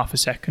between half a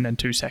second and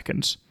 2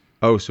 seconds.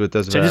 Oh, so it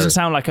doesn't. So it doesn't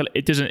sound like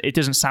it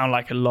doesn't sound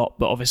like a lot,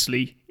 but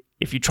obviously,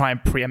 if you try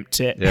and preempt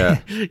it,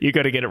 you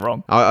got to get it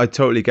wrong. I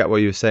totally get what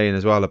you were saying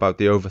as well about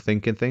the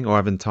overthinking thing, or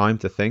having time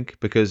to think,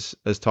 because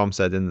as Tom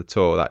said in the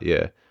Tour that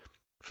year,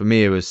 for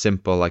me it was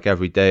simple. Like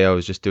every day I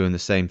was just doing the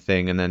same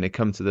thing, and then it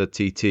come to the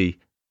TT,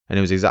 and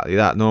it was exactly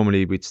that.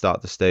 Normally we'd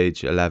start the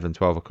stage 11,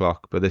 12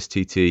 o'clock, but this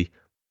TT,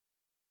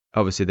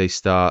 obviously they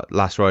start,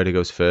 last rider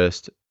goes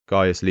first,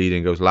 guy is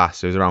leading goes last,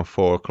 so it was around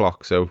 4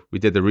 o'clock. So we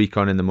did the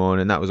recon in the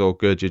morning, that was all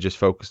good. You're just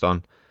focused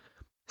on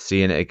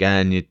seeing it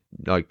again, you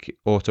like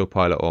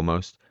autopilot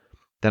almost.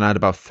 Then I had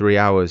about 3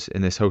 hours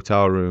in this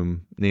hotel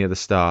room near the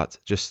start,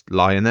 just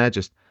lying there,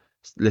 just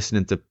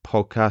listening to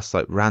podcasts,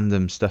 like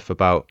random stuff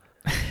about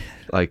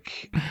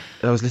like,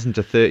 I was listening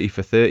to 30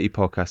 for 30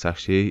 podcasts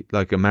actually,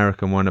 like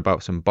American one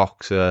about some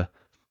boxer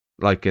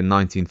like in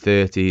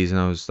 1930s, and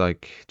I was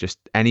like, just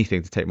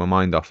anything to take my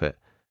mind off it.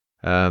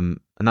 And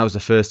that was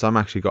the first time I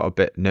actually got a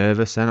bit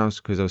nervous then,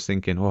 because I was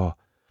thinking,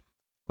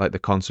 like the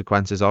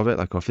consequences of it,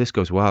 like, if this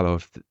goes well, or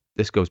if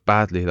this goes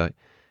badly, like,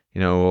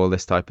 all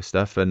this type of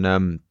stuff.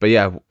 And but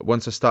yeah,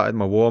 once I started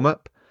my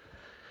warm-up,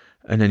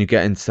 and then you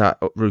get into that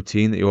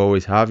routine that you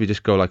always have, you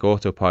just go like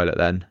autopilot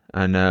then,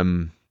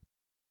 and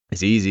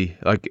it's easy.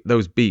 Like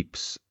those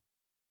beeps,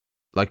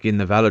 like in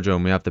the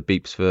velodrome, we have the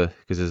beeps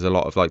because there's a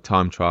lot of like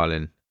time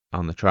trialing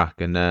on the track,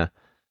 and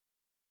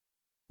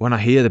when I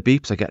hear the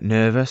beeps I get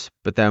nervous,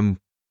 but then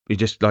it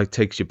just like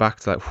takes you back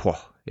to like, whoa,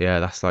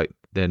 yeah, that's like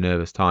their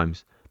nervous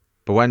times.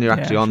 But when you're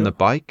actually on the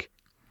bike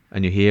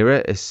and you hear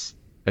it, it's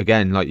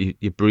again like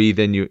you breathe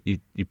in,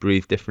 you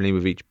breathe differently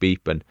with each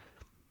beep, and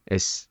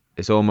it's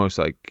almost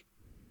like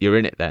you're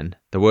in it then.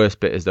 The worst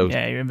bit is those,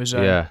 you're in the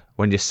zone. Yeah,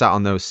 when you're sat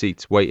on those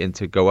seats waiting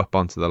to go up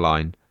onto the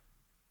line,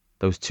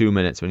 those 2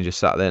 minutes when you just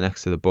sat there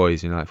next to the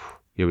boys, and you're like,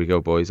 here we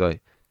go boys,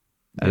 like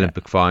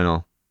Olympic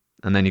final.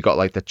 And then you got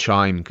like the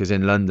chime, because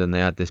in London they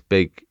had this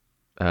big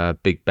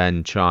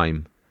Ben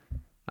chime,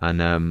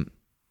 and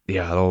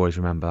I'll always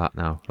remember that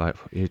now. Like,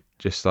 you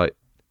just like,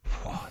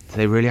 what? Do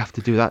they really have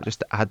to do that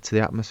just to add to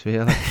the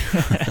atmosphere?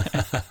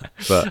 Like,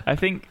 but I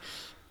think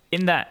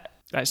in that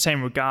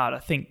same regard, I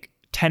think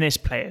tennis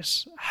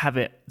players have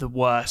it the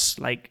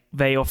worst. Like,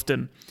 they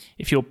often,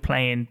 if you're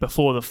playing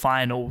before the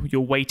final,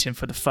 you're waiting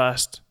for the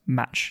first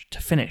match to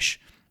finish,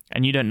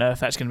 and you don't know if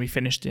that's going to be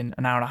finished in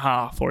an hour and a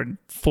half or in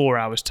 4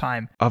 hours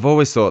time. I've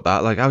always thought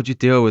that, like, how do you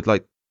deal with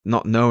like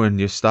not knowing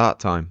your start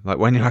time, like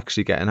when you're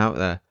actually getting out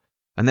there?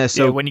 And they're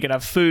so, when you're gonna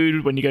have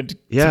food, when you go to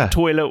the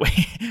toilet, when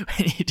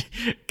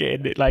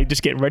you're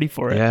getting ready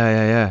for it.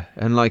 Yeah.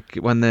 And like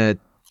when they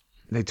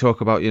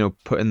talk about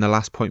putting the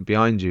last point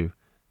behind you,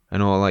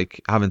 and all, like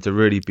having to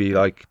really be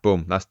like,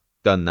 boom, that's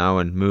done now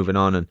and moving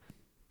on. And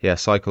yeah,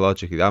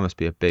 psychologically, that must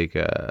be a big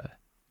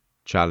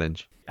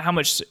challenge. How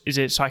much is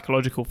it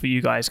psychological for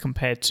you guys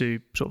compared to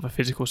sort of a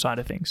physical side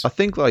of things? I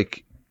think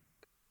like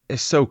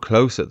it's so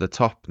close at the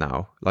top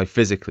now, like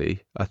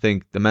physically. I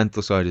think the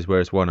mental side is where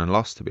it's won and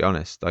lost, to be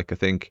honest. Like I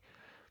think,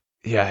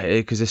 yeah,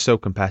 because it's so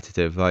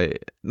competitive.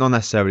 Like not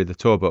necessarily the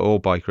Tour, but all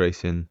bike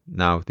racing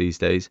now these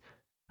days.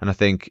 And I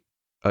think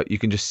you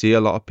can just see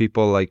a lot of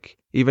people, like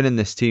even in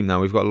this team now,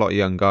 we've got a lot of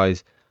young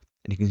guys,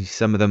 and you can see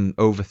some of them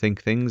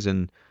overthink things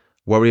and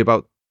worry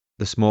about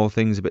the small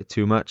things a bit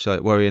too much,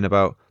 like worrying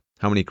about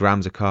how many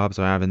grams of carbs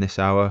I have in this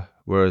hour,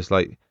 whereas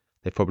like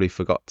they probably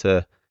forgot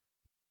to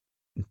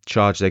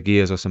charge their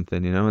gears or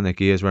something, you know, and their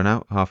gears run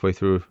out halfway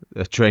through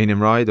a training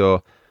ride,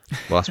 or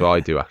well, that's what I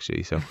do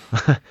actually. So,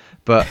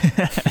 but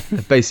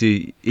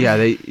basically, yeah,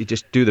 you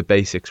just do the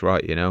basics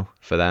right, you know,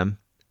 for them.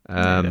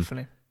 Yeah,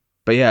 definitely.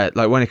 But yeah,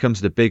 like when it comes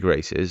to the big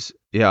races,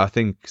 yeah, I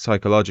think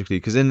psychologically,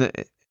 because in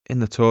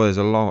the Tour, there's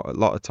a lot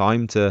of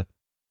time to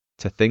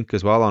think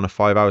as well on a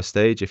 5-hour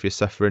stage. If you're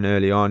suffering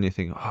early on, you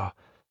think, oh,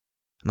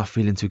 I'm not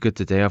feeling too good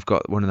today. I've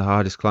got one of the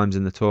hardest climbs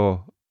in the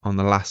Tour on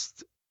the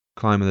last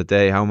climb of the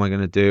day. How am I going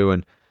to do?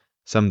 And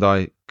some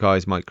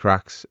guys might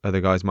crack,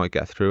 other guys might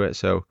get through it.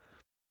 So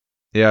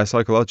yeah,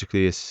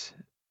 psychologically, it's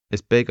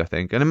big, I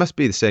think. And it must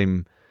be the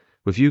same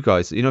with you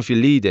guys. You know, if you're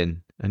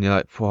leading and you're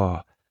like,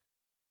 whoa,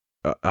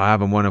 I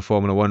haven't won a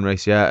Formula One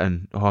race yet,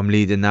 and I'm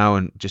leading now,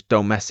 and just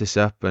don't mess this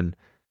up. And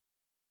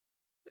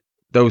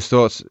those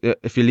thoughts,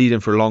 if you're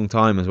leading for a long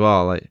time as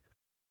well, like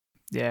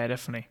yeah,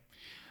 definitely.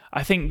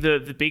 I think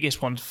the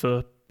biggest one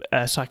for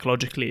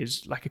psychologically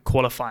is like a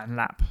qualifying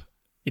lap.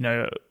 You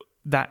know,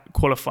 that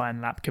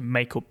qualifying lap can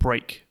make or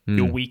break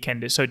your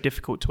weekend. It's so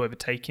difficult to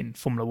overtake in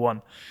Formula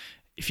One.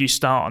 If you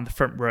start on the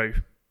front row,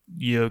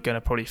 you're going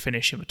to probably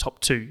finish in the top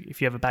 2.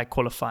 If you have a bad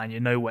qualifying, you're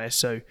nowhere.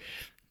 So,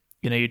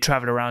 you know, you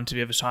travel around to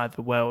the other side of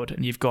the world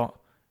and you've got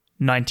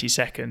 90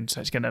 seconds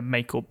that's going to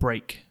make or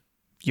break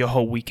your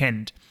whole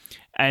weekend.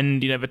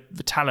 And, you know,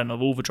 the talent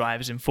of all the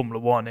drivers in Formula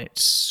One,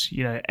 it's,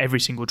 you know, every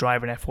single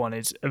driver in F1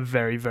 is a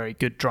very, very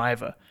good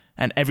driver.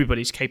 And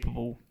everybody's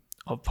capable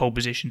of pole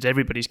positions.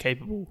 Everybody's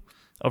capable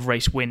of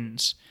race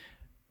wins.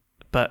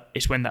 But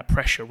it's when that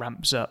pressure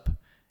ramps up,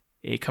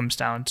 it comes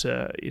down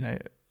to, you know,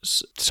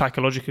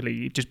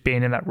 psychologically just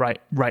being in that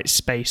right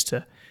space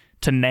to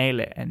nail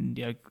it. And,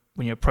 you know,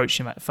 when you're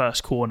approaching that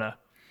first corner,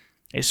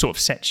 it sort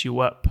of sets you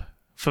up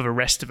for the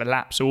rest of the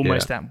lap. So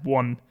almost that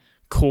one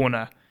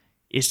corner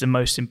is the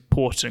most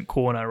important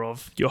corner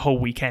of your whole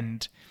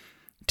weekend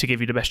to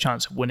give you the best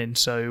chance of winning.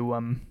 So,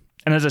 and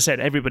as I said,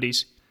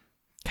 everybody's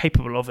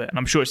capable of it. And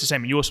I'm sure it's the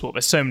same in your sport.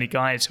 There's so many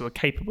guys who are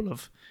capable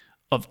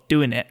of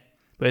doing it,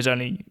 but there's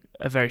only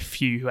a very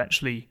few who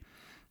actually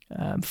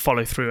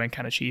follow through and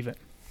can achieve it.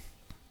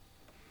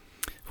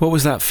 What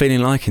was that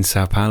feeling like in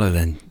Sao Paulo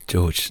then,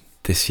 George,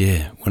 this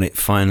year, when it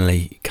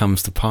finally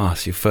comes to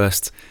pass, your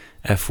first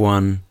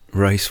F1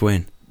 race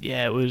win?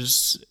 Yeah, it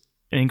was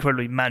an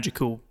incredibly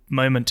magical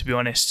moment, to be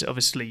honest.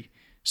 Obviously,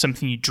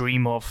 something you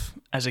dream of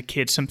as a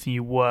kid, something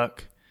you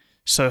work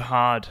so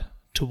hard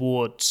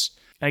towards.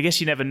 And I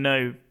guess you never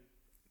know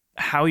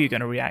how you're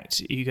going to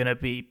react. Are you going to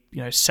be,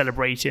 you know,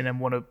 celebrating and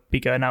want to be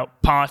going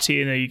out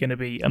partying? Are you going to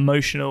be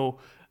emotional?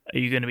 Are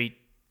you going to be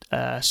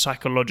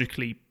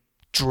psychologically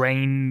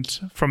drained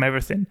from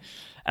everything?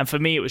 And for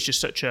me, it was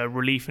just such a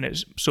relief. And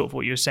it's sort of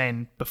what you were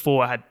saying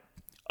before. I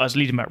was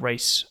leading that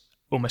race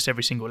almost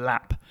every single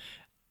lap.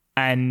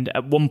 And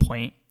at one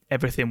point,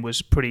 everything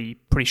was pretty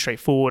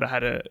straightforward. I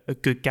had a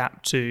good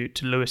gap to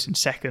Lewis in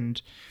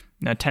second,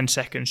 10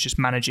 seconds just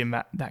managing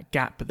that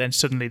gap. But then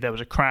suddenly there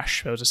was a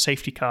crash, there was a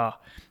safety car,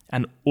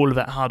 and all of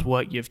that hard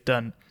work you've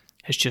done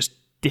has just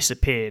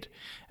disappeared.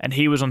 And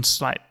he was on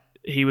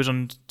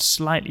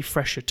slightly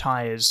fresher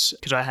tyres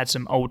because I had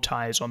some old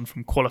tyres on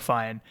from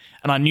qualifying.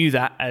 And I knew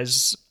that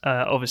as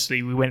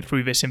obviously we went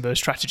through this in those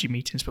strategy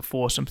meetings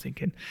before. So I'm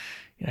thinking,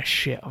 you know,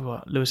 shit, I've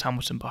got Lewis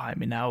Hamilton behind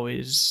me now.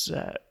 He's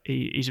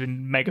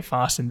been mega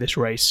fast in this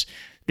race.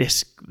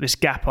 This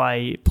gap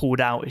I pulled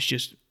out is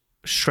just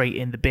straight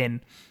in the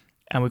bin.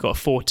 And we got a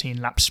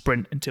 14-lap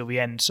sprint until the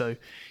end. So, you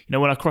know,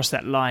 when I crossed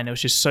that line, there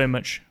was just so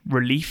much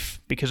relief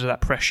because of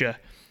that pressure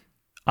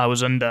I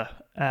was under.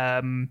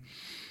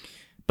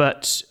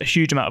 But a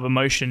huge amount of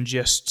emotion.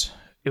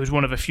 It was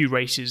one of a few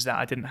races that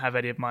I didn't have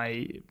any of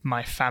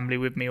my family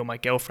with me or my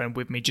girlfriend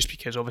with me, just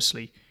because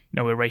obviously, you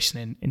know, we're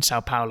racing in Sao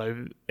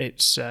Paulo.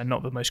 It's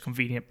not the most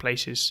convenient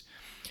places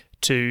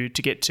to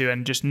get to,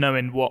 and just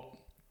knowing what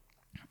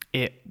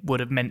it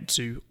would have meant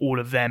to all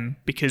of them,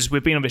 because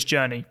we've been on this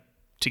journey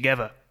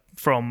together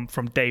from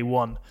day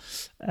one.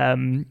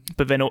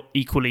 But then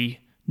equally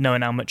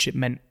knowing how much it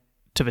meant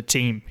to the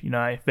team. You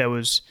know, there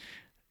was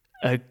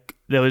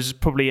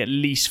probably at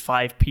least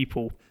 5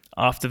 people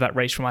after that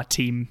race from our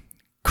team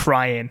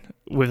crying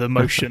with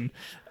emotion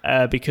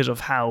because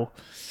of how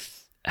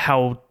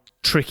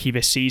tricky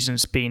this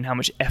season's been, how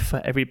much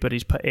effort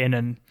everybody's put in.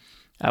 And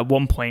at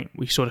one point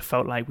we sort of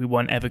felt like we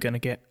weren't ever going to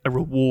get a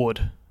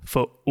reward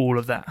for all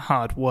of that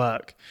hard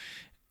work.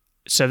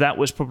 So that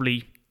was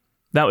probably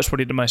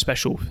the most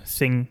special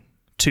thing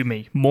to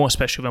me. More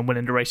special than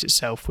winning the race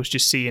itself was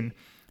just seeing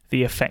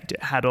the effect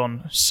it had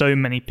on so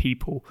many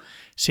people,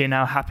 seeing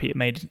how happy it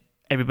made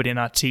everybody in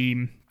our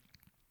team.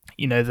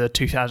 The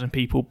 2,000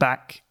 people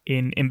back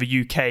in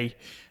the UK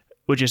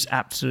were just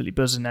absolutely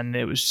buzzing, and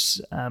it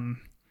was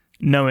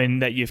knowing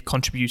that you've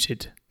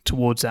contributed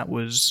towards that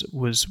was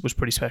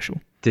pretty special.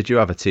 Did you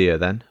have a tear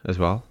then as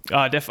well?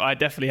 I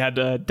definitely had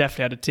a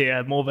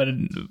tear, more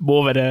than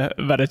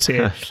a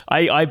tear.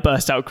 I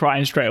burst out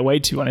crying straight away.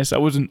 To be honest,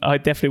 I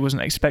definitely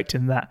wasn't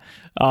expecting that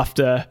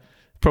after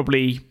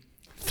probably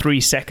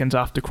 3 seconds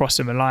after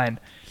crossing the line,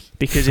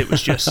 because it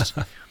was just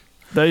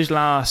those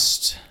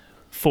last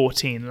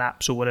 14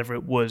 laps or whatever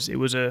it was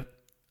a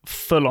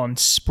full-on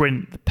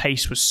sprint. The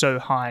pace was so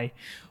high.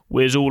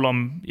 We was all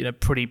on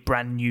pretty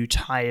brand new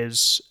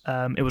tyres.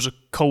 It was a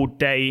cold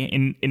day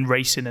in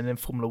racing and in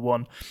Formula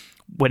One.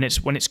 When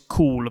it's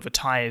cool, the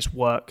tyres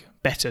work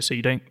better, so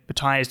the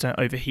tyres don't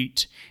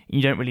overheat. And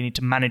you don't really need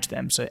to manage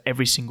them. So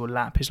every single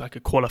lap is like a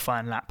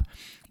qualifying lap.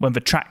 When the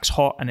track's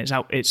hot and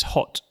it's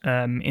hot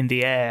in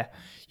the air,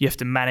 you have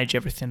to manage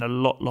everything a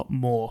lot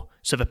more.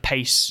 So the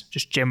pace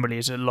just generally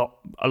is a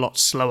lot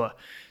slower.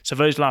 So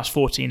those last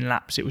 14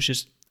 laps, it was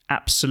just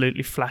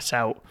absolutely flat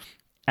out,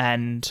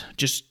 and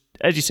just,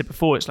 as you said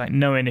before, it's like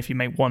knowing if you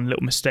make one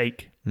little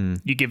mistake,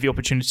 you give the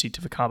opportunity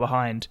to the car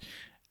behind,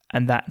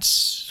 and that's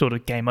sort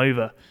of game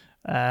over.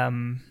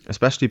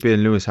 Especially being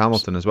Lewis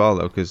Hamilton as well,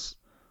 though, because,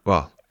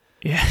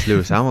 it's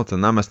Lewis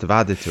Hamilton. That must have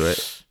added to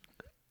it.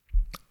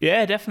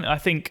 Yeah, definitely. I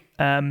think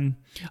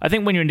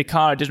when you're in the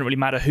car, it doesn't really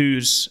matter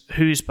who's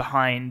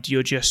behind.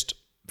 You're just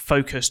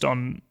focused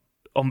on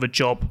the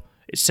job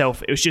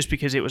itself. It was just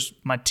because it was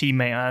my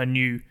teammate, I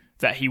knew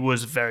that he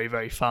was very,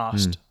 very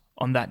fast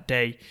on that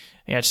day.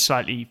 He had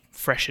slightly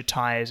fresher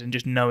tyres, and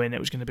just knowing it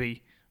was going to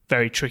be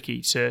very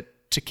tricky to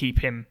keep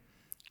him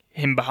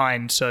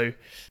behind. So,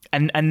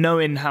 and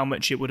knowing how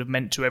much it would have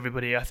meant to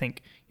everybody, I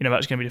think that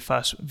was going to be the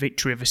first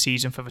victory of the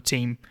season for the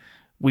team.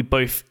 We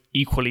both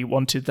equally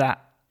wanted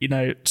that,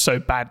 so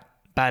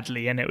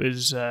badly, and it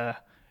was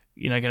going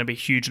to be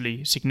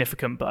hugely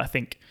significant. But I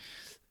think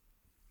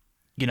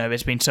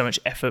there's been so much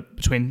effort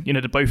between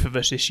the both of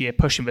us this year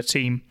pushing the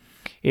team.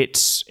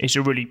 It's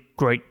a really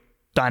great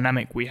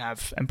dynamic we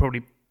have, and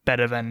probably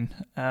better than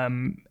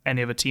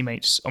any other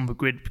teammates on the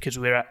grid, because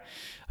we're at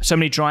so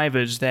many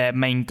drivers. Their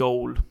main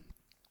goal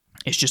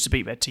is just to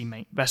beat their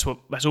teammate. That's all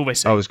they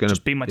say.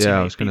 Just be my teammate.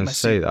 I was going to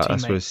say that.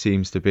 That's what it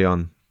seems to be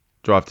on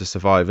Drive to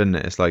Survive, isn't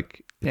it? It's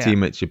like the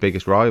teammate's your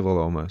biggest rival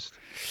almost.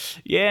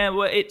 Yeah,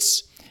 well,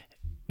 it's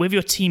with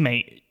your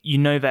teammate,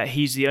 that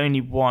he's the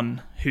only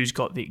one who's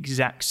got the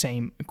exact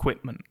same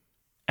equipment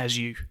as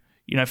you.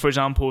 For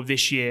example,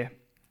 this year,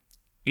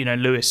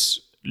 Lewis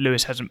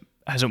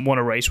hasn't won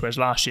a race, whereas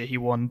last year he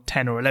won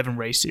 10 or 11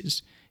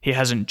 races. He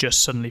hasn't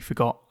just suddenly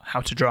forgot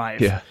how to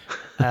drive. Yeah.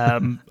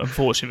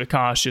 Unfortunately, the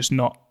car's just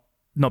not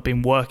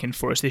been working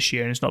for us this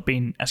year, and it's not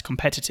been as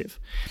competitive.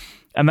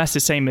 And that's the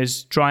same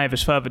as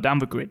drivers further down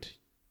the grid.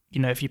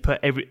 If you put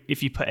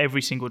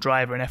every single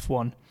driver in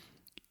F1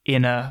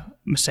 in a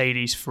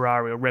Mercedes,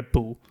 Ferrari, or Red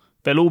Bull,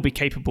 they'll all be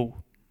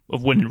capable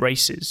of winning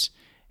races.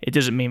 It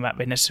doesn't mean that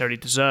they necessarily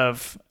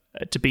deserve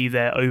to be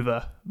there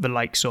over the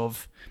likes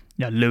of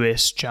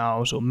Lewis,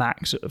 Charles, or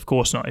Max. Of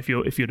course not. If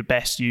you're the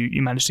best,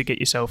 you manage to get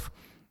yourself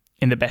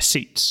in the best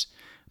seats.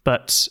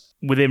 But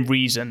within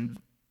reason,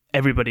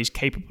 everybody's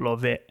capable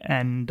of it,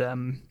 and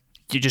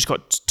you just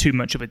got too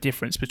much of a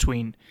difference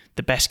between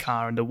the best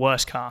car and the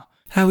worst car.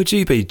 How would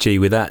you be, G,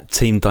 with that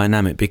team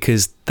dynamic?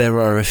 Because there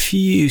are a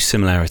few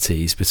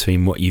similarities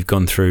between what you've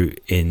gone through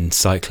in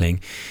cycling,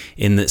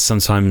 in that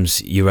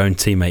sometimes your own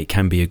teammate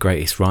can be your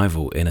greatest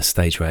rival in a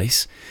stage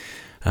race.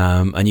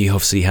 And you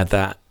obviously had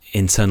that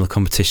internal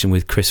competition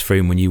with Chris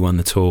Froome when you won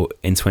the Tour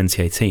in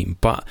 2018.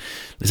 But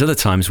there's other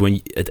times when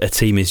a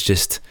team is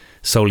just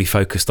solely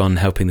focused on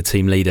helping the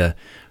team leader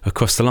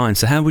across the line.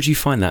 So how would you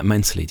find that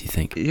mentally, do you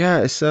think?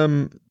 Yeah,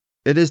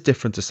 it is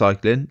different to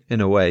cycling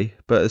in a way,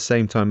 but at the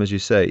same time, as you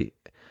say,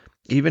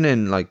 even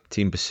in like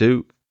team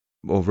pursuit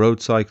or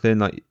road cycling,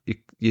 like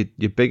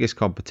your biggest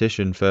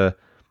competition for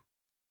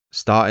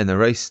starting the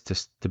race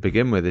to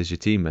begin with is your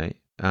teammate.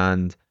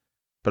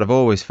 But I've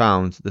always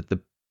found that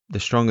the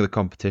stronger the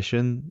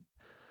competition,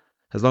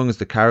 as long as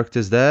the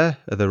characters there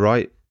are the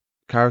right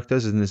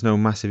characters and there's no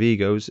massive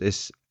egos,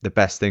 it's the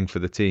best thing for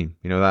the team.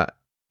 That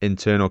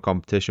internal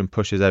competition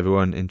pushes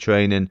everyone in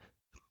training.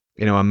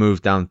 I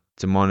moved down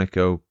to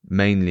Monaco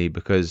mainly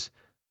because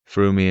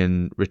Froome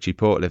and Richie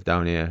Porte lived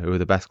down here, who were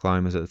the best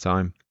climbers at the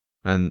time.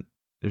 And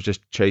it was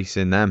just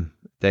chasing them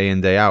day in,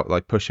 day out,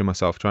 like pushing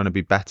myself, trying to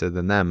be better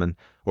than them,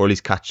 or at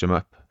least catch them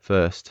up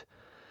first.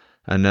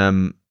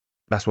 And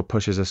that's what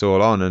pushes us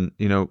all on. And,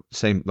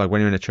 same like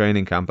when you're in a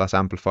training camp, that's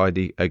amplified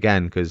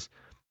again, because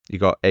you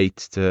got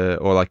 8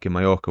 or like in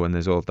Mallorca when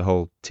there's the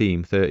whole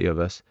team, 30 of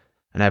us,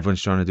 and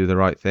everyone's trying to do the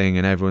right thing,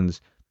 and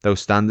those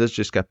standards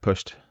just get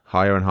pushed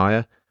higher and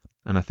higher.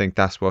 And I think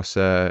that's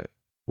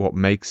what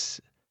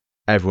makes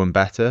everyone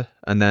better.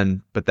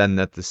 But then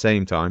at the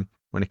same time,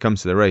 when it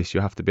comes to the race,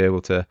 you have to be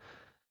able to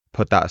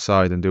put that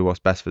aside and do what's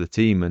best for the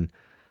team. And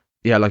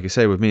yeah, like I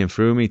say, with me and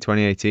Froome,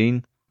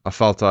 2018, I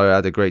felt I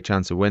had a great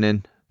chance of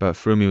winning, but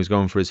Froome was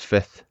going for his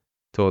 5th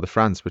Tour de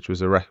France, which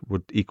was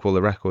would equal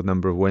the record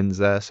number of wins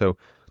there. So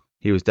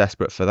he was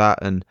desperate for that,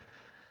 and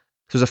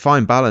it was a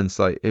fine balance.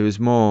 Like, it was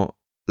more,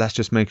 let's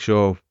just make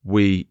sure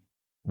we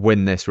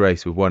win this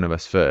race with one of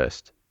us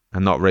first,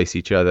 and not race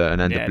each other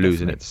and end up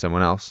losing it to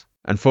someone else.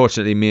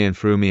 Unfortunately, me and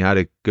Froome had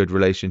a good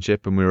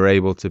relationship, and we were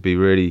able to be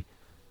really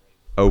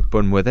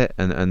open with it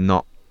and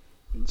not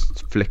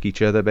flick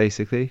each other,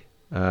 basically.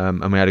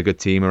 And we had a good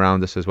team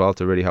around us as well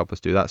to really help us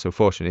do that. So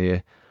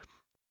fortunately,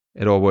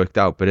 it all worked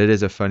out. But it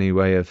is a funny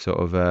way of sort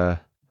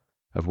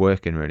of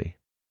working, really.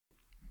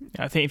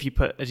 I think if you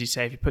put, as you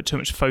say, if you put too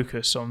much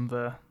focus on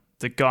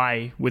the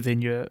guy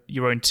within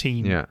your own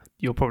team,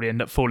 you'll probably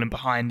end up falling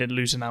behind and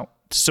losing out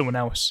to someone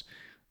else.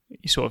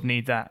 You sort of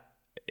need that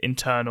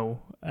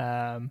internal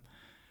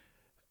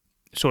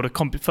sort of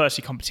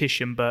firstly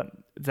competition, but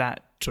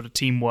that sort of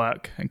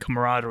teamwork and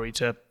camaraderie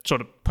to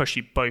sort of push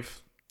you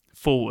both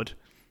forward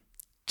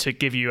to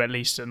give you at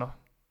least an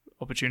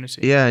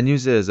opportunity. Yeah, and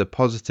use it as a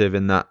positive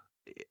in that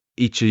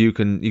each of you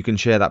can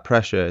share that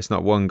pressure. It's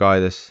not one guy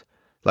that's,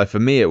 like, for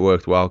me it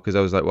worked well because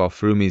I was like, well,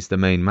 Froome's the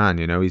main man,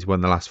 he's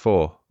won the last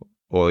 4,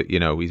 or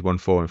he's won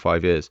 4 in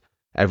 5 years.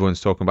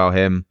 Everyone's talking about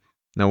him.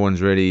 No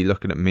one's really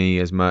looking at me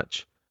as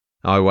much.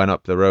 I went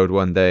up the road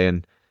one day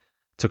and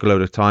took a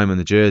load of time in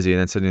the Jersey, and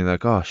then suddenly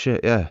like, oh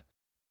shit, yeah,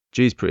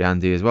 G's pretty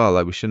handy as well.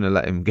 Like, we shouldn't have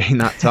let him gain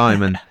that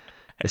time. And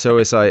so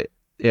it's like,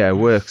 yeah, it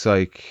works.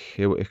 Like,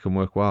 it can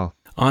work well.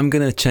 I'm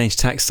going to change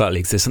tack slightly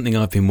because there's something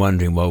I've been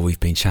wondering while we've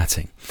been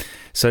chatting.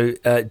 So,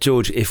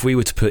 George, if we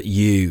were to put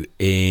you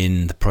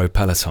in the pro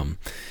peloton,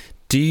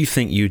 do you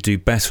think you'd do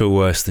better or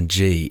worse than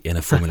G in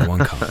a Formula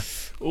One car?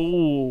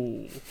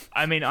 Ooh,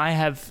 I mean, I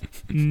have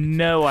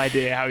no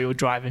idea how your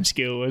driving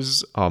skill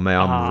was. Oh, mate,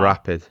 I'm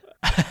rapid.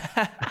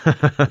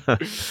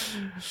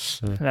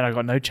 Then I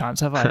got no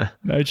chance, have I?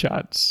 No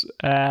chance.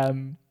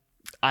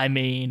 I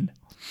mean,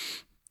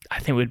 I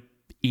think we'd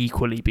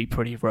equally be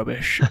pretty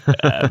rubbish.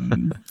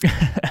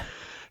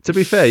 To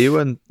be fair, you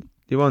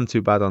weren't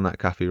too bad on that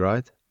cafe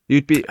ride.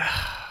 You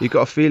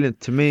got a feeling,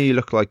 to me, you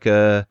look like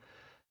you're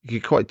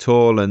quite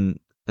tall and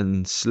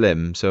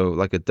slim, so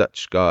like a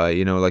Dutch guy,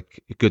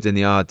 like good in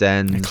the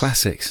Ardennes. The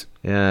classics.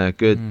 Yeah,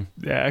 good.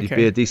 Yeah, okay. You'd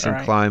be a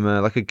decent climber,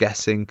 like a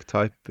Gesink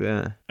type.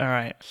 Yeah. All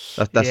right.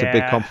 That's a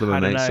big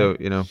compliment, mate. So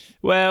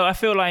Well, I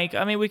feel like,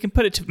 I mean, we can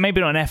put it to maybe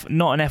not an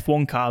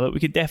F1 car, but we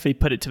could definitely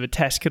put it to the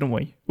test, couldn't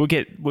we? We'll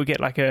get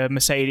like a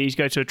Mercedes,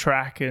 go to a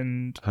track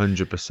and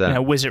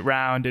 100%. Whiz it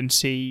round and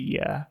see.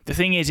 The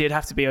thing is, it'd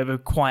have to be over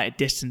quite a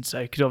distance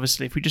though, because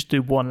obviously, if we just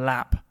do one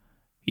lap,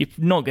 you're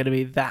not going to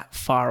be that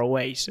far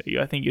away. So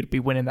I think you'd be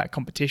winning that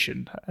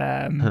competition.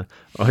 I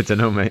don't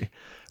know, mate.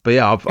 But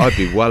yeah, I'd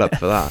be well up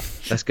for that.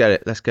 Let's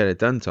get it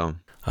done, Tom.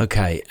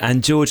 Okay,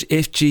 and George,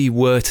 if G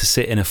were to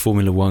sit in a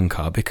Formula One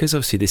car, because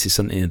obviously this is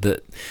something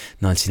that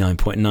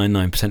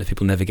 99.99% of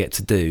people never get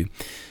to do,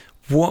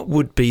 what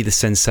would be the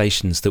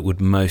sensations that would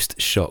most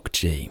shock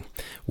G?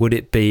 Would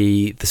it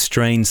be the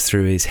strains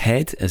through his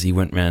head as he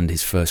went round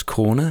his first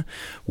corner?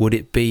 Would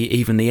it be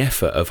even the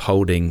effort of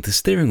holding the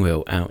steering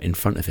wheel out in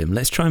front of him?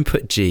 Let's try and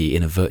put G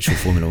in a virtual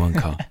Formula One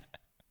car.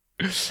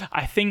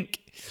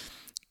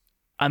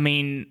 I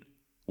mean,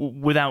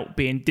 without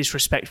being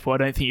disrespectful, I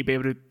don't think you'd be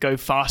able to go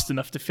fast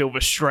enough to feel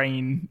the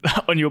strain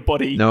on your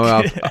body. No,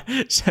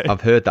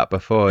 I've heard that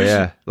before,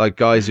 yeah. Like,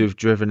 guys who've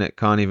driven it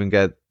can't even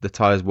get the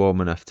tyres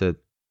warm enough to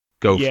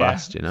go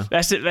fast,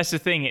 That's the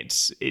thing.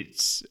 It's.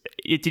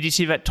 Did you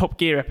see that Top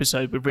Gear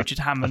episode with Richard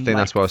Hammond? I think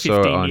that's what I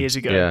saw 15 years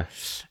ago. Yeah.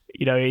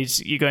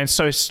 You're going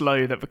so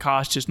slow that the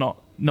car's just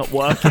not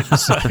working.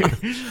 So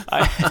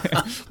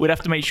we'd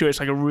have to make sure it's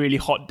like a really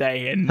hot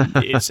day and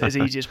it's as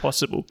easy as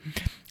possible.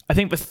 I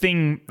think the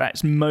thing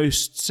that's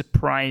most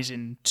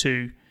surprising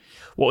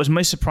what was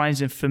most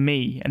surprising for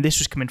me, and this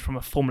was coming from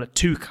a Formula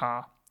 2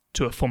 car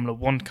to a Formula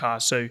 1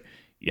 car, so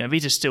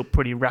these are still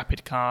pretty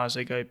rapid cars.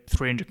 They go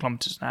 300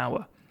 kilometers an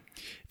hour.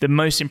 The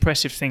most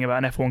impressive thing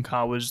about an F1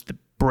 car was the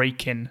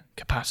braking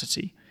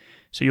capacity.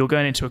 So you're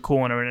going into a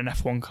corner in an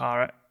F1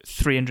 car at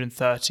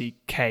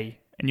 330k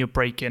and you're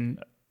braking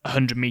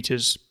 100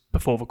 meters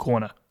before the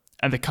corner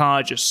and the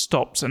car just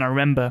stops. And I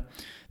remember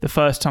the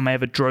first time I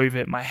ever drove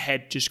it, my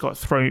head just got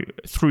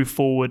through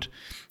forward,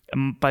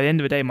 and by the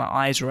end of the day my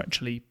eyes were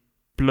actually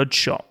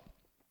bloodshot.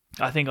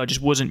 I think I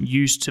just wasn't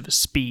used to the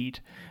speed,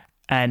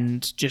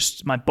 and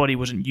just my body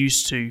wasn't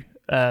used to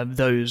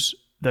those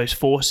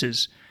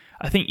forces.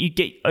 I think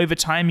over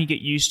time you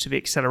get used to the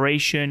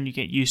acceleration, you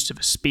get used to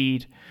the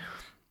speed,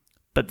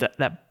 but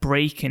that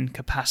braking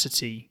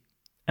capacity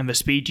and the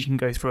speed you can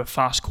go through a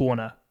fast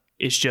corner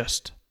is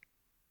just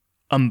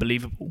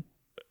unbelievable.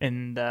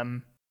 And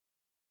I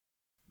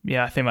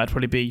think that'd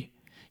probably be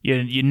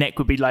your neck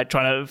would be like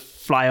trying to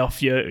fly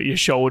off your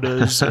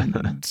shoulders,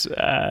 and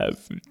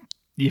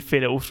you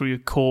feel it all through your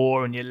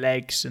core and your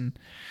legs.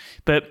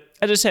 But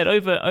as I said,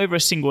 over a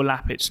single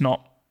lap, it's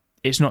not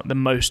the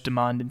most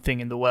demanding thing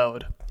in the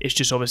world. It's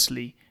just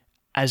obviously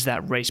as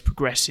that race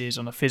progresses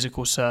on a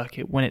physical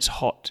circuit, when it's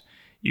hot,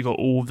 you got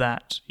all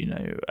that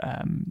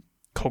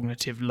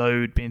cognitive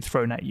load being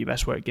thrown at you,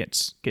 that's where it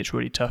gets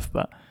really tough.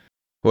 But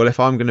Well, if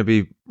I'm going to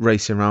be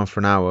racing around for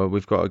an hour,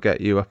 we've got to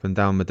get you up and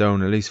down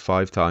Madone at least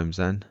 5 times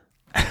then.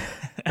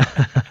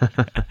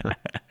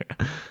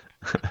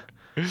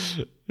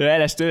 Yeah,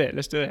 let's do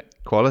it.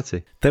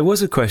 Quality. There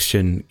was a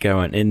question,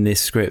 Geraint, in this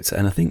script,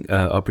 and I think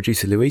our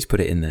producer Louise put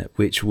it in there,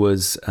 which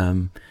was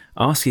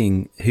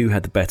asking who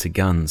had the better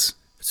guns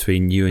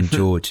between you and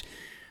George.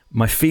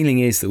 My feeling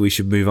is that we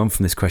should move on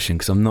from this question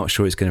because I'm not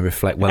sure it's going to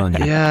reflect well on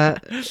you. Yeah.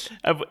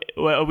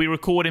 Are we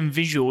recording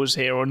visuals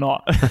here or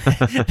not?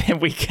 Then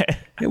we can.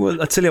 Yeah,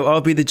 well, I'll tell you what,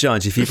 I'll be the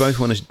judge if you both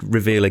want to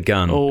reveal a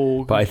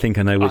gun. But I think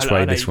I know which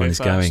way this one is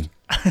going.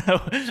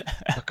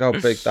 Look how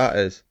big that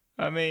is.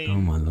 I mean, Oh,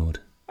 my Lord.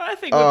 I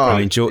think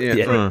we're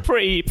George,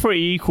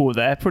 pretty equal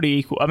there. Pretty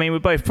equal. I mean, we're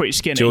both pretty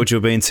skinny. George,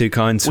 you're being too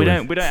kind to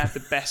him. We don't have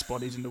the best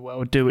bodies in the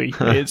world, do we?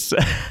 It's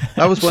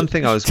That was one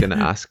thing I was going to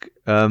ask.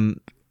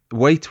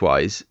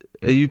 Weight-wise,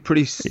 are you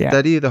pretty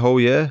steady the whole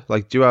year?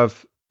 Like, do you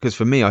have... Because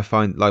for me, I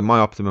find, like, my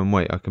optimum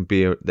weight, I can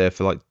be there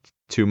for, like,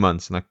 2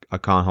 months and I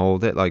can't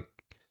hold it. Like,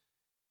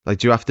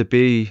 do you have to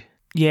be...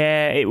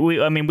 Yeah, we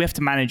have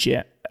to manage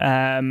it.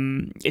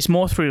 It's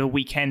more through the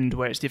weekend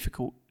where it's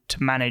difficult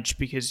to manage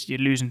because you're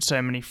losing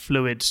so many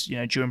fluids,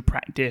 during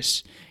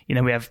practice.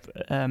 We have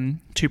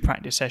 2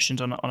 practice sessions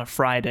on a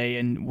Friday,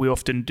 and we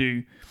often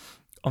do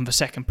on the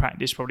second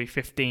practice probably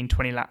 15,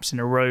 20 laps in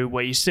a row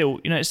where you still,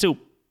 it's still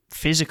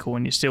physical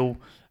and you're still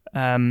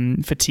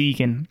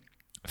fatiguing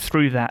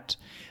through that.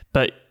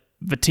 But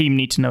the team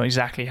need to know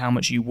exactly how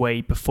much you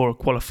weigh before a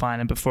qualifying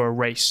and before a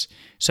race.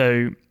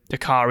 So the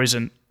car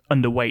isn't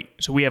underweight.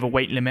 So we have a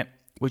weight limit,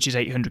 which is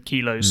 800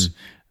 kilos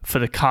for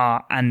the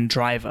car and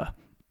driver.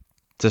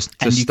 To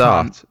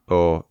start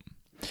or...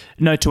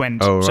 No, to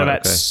end. Oh, right, so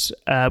that's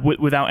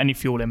without any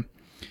fuel in.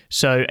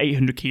 So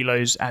 800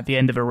 kilos at the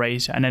end of a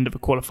race and end of a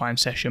qualifying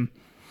session.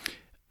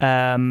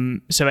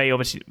 So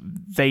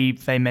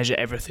they measure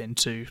everything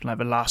to like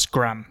the last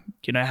gram.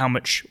 How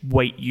much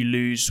weight you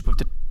lose with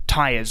the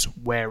tires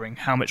wearing,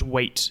 how much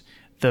weight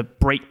the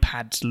brake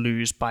pads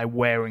lose by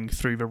wearing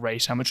through the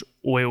race, how much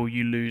oil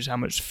you lose, how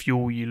much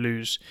fuel you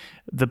lose.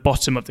 The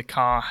bottom of the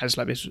car has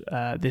like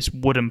this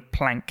wooden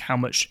plank, how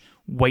much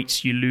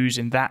weight you lose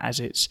in that as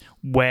it's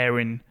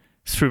wearing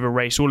through the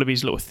race. All of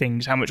these little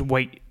things, how much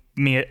weight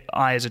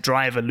I as a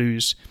driver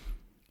lose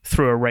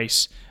through a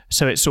race.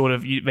 So it's sort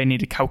of, they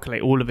need to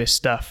calculate all of this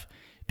stuff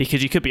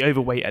because you could be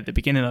overweight at the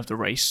beginning of the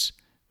race,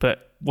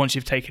 but once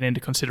you've taken into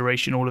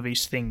consideration all of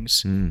these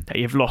things that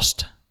you've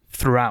lost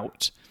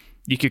throughout,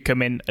 you could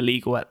come in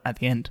illegal at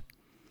the end.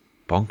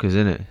 Bonkers,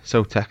 isn't it?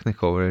 So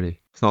technical,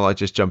 really. It's not like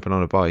just jumping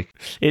on a bike.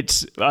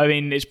 It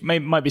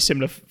might be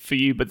similar for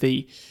you, but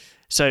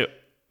so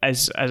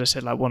as I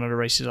said, like one of the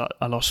races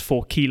I lost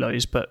 4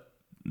 kilos, but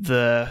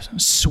the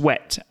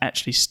sweat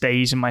actually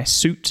stays in my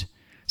suit.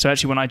 So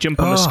actually when I jump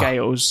on the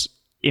scales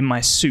in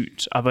my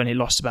suit, I've only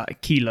lost about 1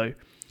 kilo,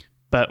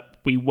 but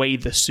we weigh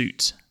the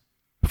suit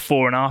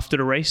before and after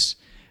the race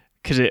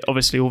because it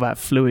obviously all that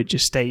fluid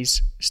just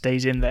stays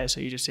in there.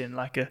 So you're just in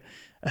like a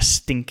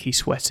stinky,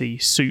 sweaty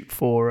suit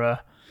for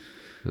a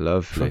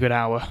good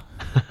hour.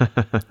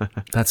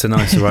 That's a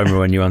nice aroma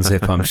when you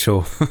unzip, I'm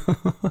sure.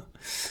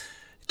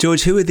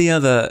 George, who are the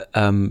other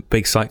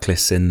big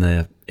cyclists in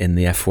the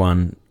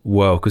F1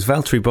 world? Because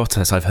Valtteri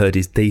Bottas, I've heard,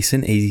 is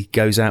decent. He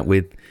goes out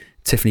with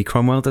Tiffany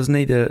Cromwell, doesn't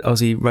he? The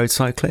Aussie road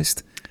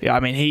cyclist. Yeah, I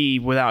mean, he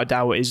without a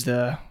doubt is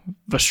the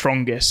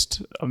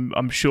strongest.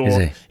 I'm sure. Is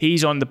he?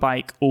 He's on the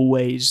bike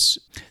always.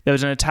 There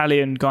was an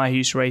Italian guy who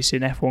used to race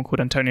in F1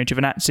 called Antonio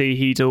Giovinazzi.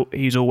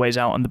 He's always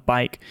out on the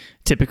bike.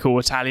 Typical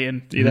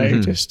Italian,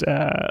 just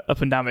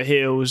up and down the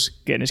hills,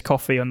 getting his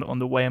coffee on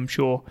the way, I'm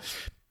sure.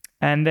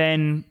 And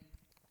then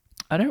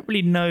I don't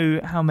really know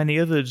how many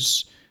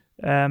others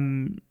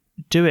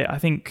do it. I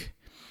think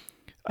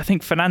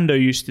Fernando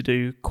used to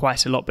do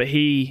quite a lot, but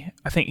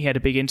I think he had a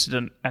big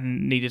incident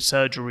and needed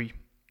surgery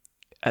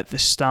at the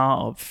start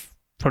of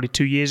probably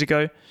 2 years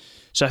ago.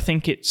 So I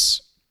think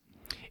is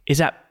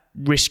that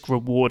risk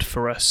reward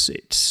for us.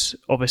 It's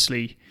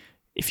obviously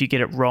if you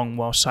get it wrong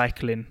while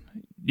cycling,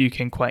 you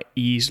can quite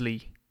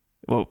easily,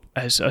 well,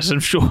 as I'm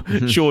sure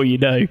you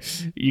know,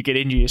 you get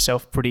injure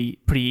yourself pretty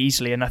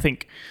easily. And I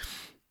think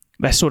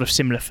that's sort of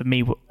similar for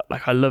me.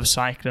 Like I love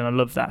cycling, I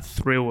love that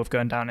thrill of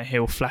going down a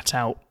hill flat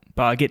out.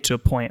 But I get to a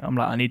point, I'm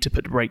like, I need to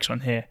put the brakes on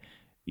here.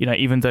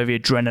 Even though the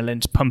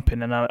adrenaline's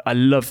pumping and I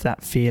love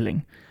that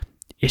feeling,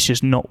 it's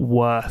just not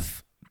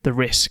worth the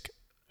risk.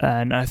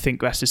 And I think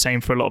that's the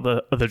same for a lot of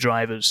the other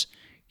drivers.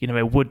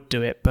 They would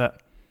do it,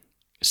 but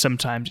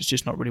sometimes it's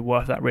just not really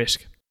worth that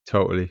risk.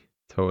 Totally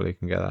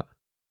can get that.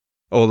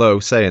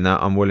 Although, saying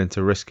that, I'm willing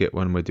to risk it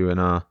when we're doing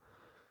our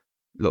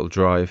little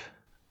drive.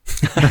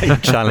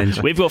 Challenge.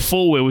 We've got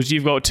 4 wheels,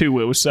 you've got 2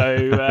 wheels, so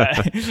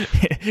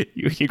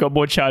you've got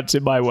more chance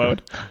in my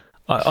world.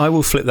 I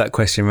will flip that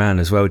question around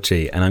as well,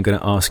 G, and I'm going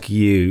to ask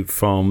you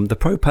from the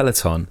pro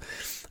peloton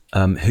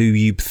who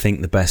you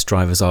think the best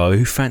drivers are,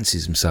 who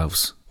fancies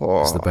themselves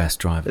as the best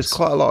drivers. There's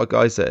quite a lot of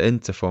guys that are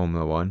into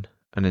Formula 1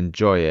 and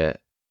enjoy it.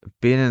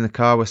 Being in the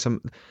car with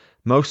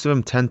most of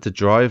them tend to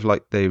drive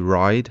like they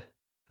ride.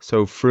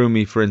 So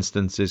Froome, for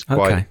instance, is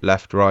quite Okay.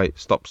 left, right,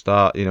 stop,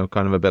 start,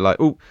 kind of a bit like,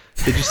 oh,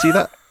 did you see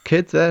that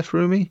kid there,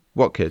 Froome?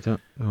 What kid?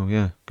 Oh,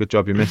 yeah, good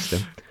job you missed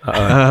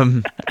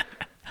him.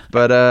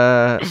 But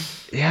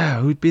yeah,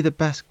 who'd be the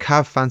best?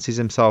 Cav fancies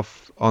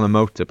himself on a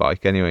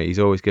motorbike anyway. He's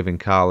always giving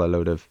Carl a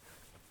load of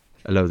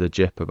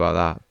jip about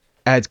that.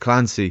 Ed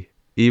Clancy,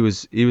 he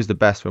was the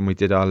best when we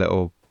did our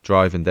little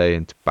driving day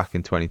back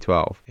in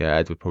 2012. Yeah,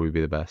 Ed would probably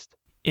be the best.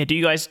 Yeah, do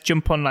you guys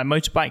jump on like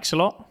motorbikes a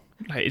lot?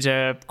 Like, is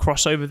there a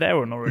crossover there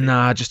or not really?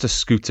 Nah, just a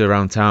scooter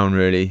around town,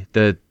 really.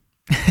 The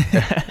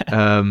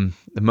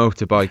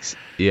motorbikes,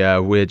 yeah,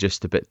 we're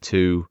just a bit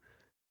too.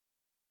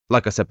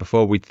 Like I said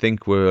before, we'd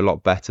think we're a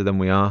lot better than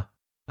we are,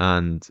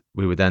 and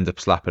we would end up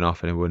slapping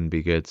off, and it wouldn't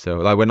be good. So,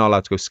 like, we're not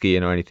allowed to go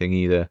skiing or anything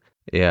either.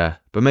 Yeah,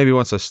 but maybe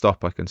once I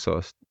stop, I can sort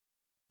of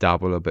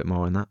dabble a bit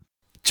more in that.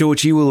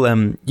 George, you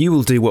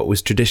will do what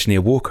was traditionally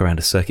a walk around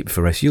a circuit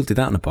before a race. You'll do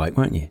that on a bike,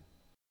 won't you?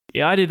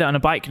 Yeah, I did that on a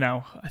bike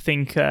now. I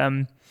think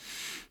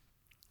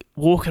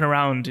walking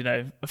around,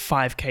 a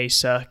 5K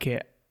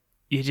circuit,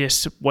 you're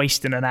just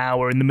wasting an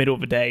hour in the middle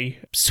of the day,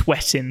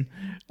 sweating,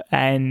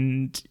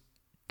 and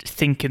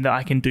thinking that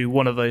I can do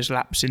one of those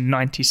laps in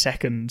 90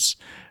 seconds.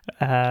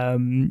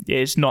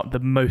 It's not the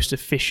most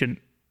efficient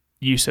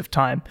use of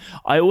time.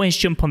 I always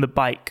jump on the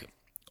bike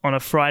on a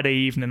Friday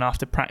evening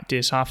after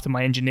practice, after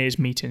my engineers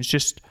meetings,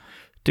 just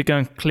to go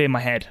and clear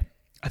my head.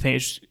 I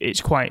think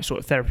it's quite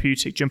sort of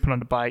therapeutic jumping on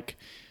the bike.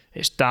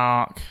 It's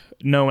dark,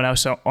 no one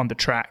else on the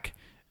track,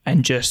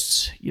 and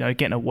just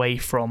getting away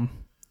from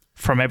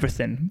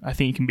everything. I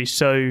think you can be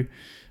so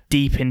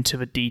deep into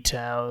the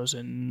details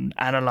and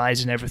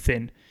analysing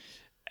everything,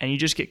 and you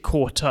just get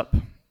caught up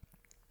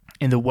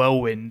in the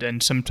whirlwind,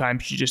 and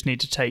sometimes you just need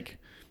to take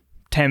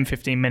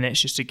 10-15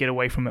 minutes just to get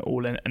away from it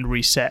all and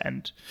reset.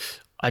 And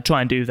I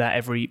try and do that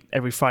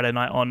every Friday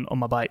night on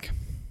my bike.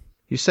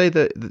 You say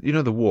that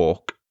the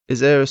walk. Is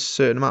there a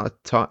certain amount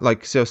of time?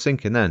 Like, so I was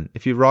thinking then,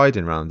 if you're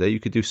riding around there, you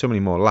could do so many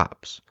more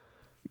laps.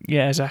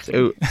 Yeah, exactly.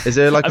 So, is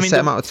there like a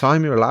set amount of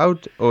time you're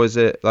allowed, or is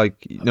it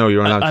like no,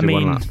 you're allowed to do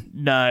one lap?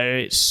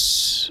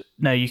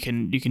 No, you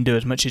can do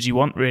as much as you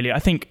want, really. I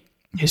think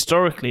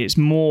historically it's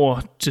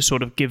more to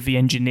sort of give the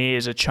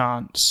engineers a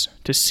chance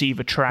to see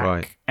the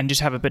track and just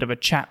have a bit of a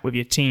chat with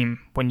your team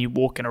when you're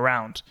walking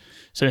around.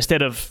 So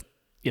instead of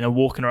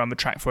walking around the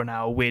track for an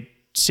hour, we'd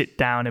sit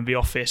down in the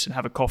office and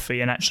have a coffee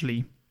and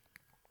actually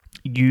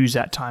use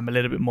that time a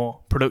little bit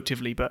more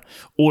productively. But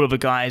all of the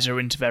guys are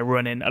into their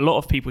running. A lot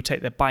of people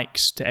take their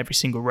bikes to every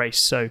single race,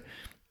 so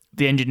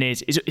the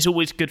engineers, it's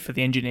always good for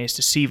the engineers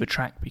to see the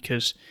track,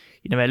 because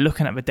they're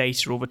looking at the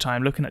data all the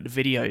time, looking at the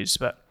videos,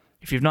 but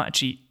if you've not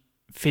actually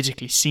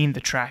physically seen the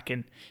track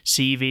and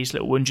see these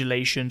little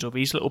undulations or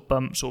these little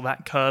bumps or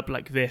that curb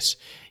like this,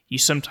 you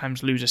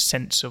sometimes lose a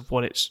sense of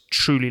what it's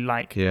truly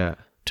like to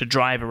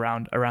drive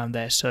around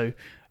there. So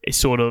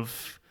it's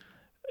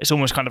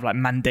almost kind of like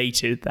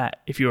mandated that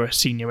if you're a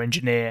senior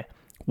engineer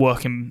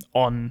working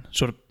on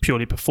sort of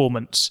purely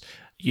performance,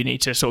 you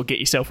need to sort of get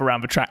yourself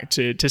around the track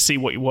to see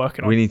what you're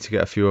working on. We need to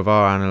get a few of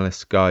our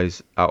analyst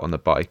guys out on the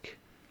bike.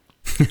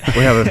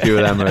 We have a few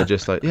of them who are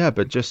just like, yeah,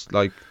 but just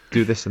like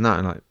do this and that,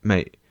 and like,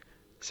 mate,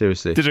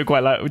 seriously, doesn't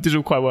quite work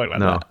like that.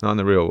 No, not in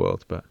the real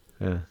world, but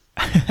yeah.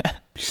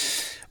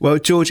 Well,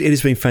 George, it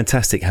has been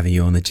fantastic having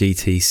you on the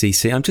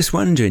GTCC. I'm just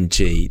wondering,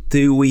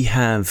 do we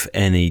have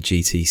any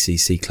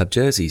GTCC club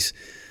jerseys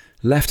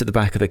left at the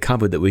back of the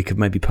cupboard that we could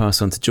maybe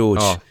pass on to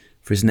George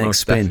for his next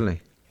spin?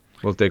 Definitely.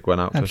 We'll dig one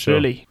out.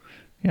 Absolutely. For sure.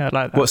 Yeah, I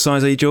like that. What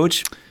size are you,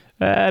 George?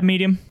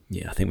 Medium.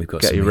 Yeah, I think we've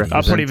got Get some you mediums.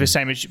 I'll probably be the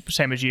same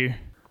as you.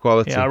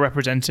 Quality. Yeah, I'll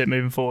represent it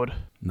moving forward.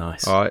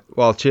 Nice. All right.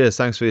 Well, cheers.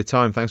 Thanks for your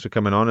time. Thanks for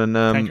coming on. And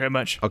Thank you very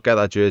much. I'll get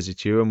that jersey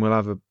to you, and we'll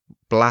have a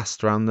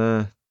blast around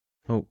the.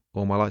 Oh,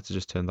 all my lights are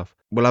just turned off.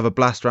 We'll have a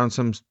blast around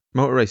some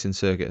motor racing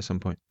circuit at some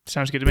point.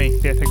 Sounds good to me.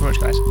 Yeah, thank you very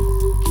much, guys.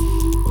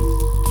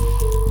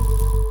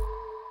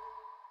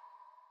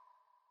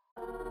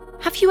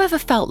 Have you ever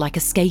felt like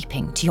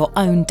escaping to your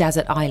own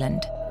desert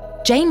island?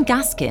 Jane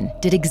Gaskin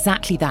did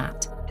exactly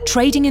that,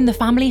 trading in the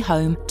family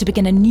home to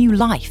begin a new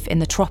life in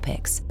the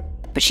tropics.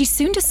 But she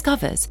soon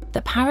discovers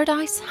that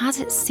paradise has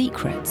its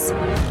secrets.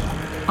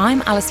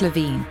 I'm Alice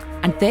Levine,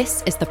 and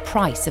this is The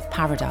Price of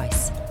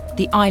Paradise,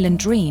 the island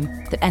dream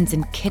that ends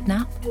in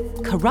kidnap,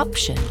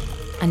 corruption,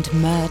 and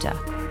murder.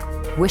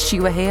 Wish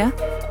you were here?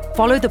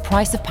 Follow The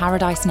Price of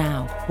Paradise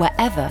now,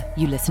 wherever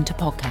you listen to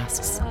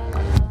podcasts.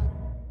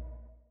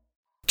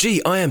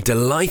 I am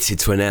delighted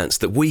to announce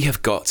that we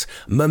have got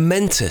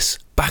Momentous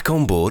back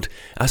on board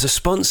as a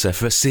sponsor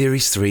for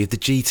Series 3 of the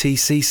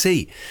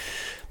GTCC.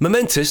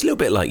 Momentous, a little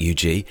bit like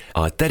you,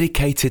 are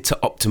dedicated to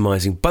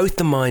optimising both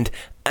the mind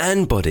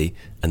and body,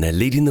 and they're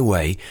leading the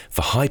way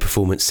for high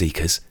performance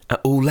seekers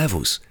at all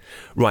levels.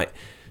 Right,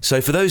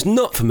 so for those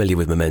not familiar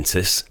with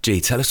Momentous,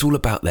 tell us all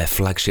about their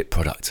flagship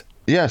product.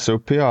 Yeah, so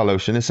PR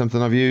Lotion is something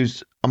I've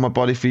used on my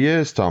body for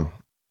years, Tom.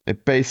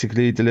 It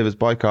basically delivers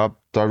bicarb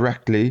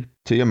directly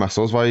to your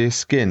muscles via your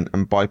skin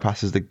and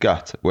bypasses the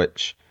gut,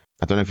 which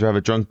I don't know if you've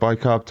ever drunk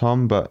bicarb,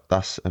 Tom, but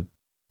that's a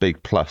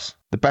big plus.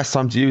 The best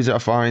time to use it, I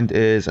find,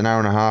 is an hour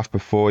and a half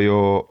before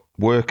your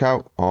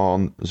workout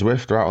on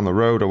Zwift or out on the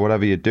road or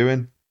whatever you're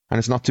doing. And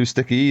it's not too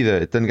sticky either.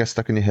 It doesn't get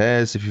stuck in your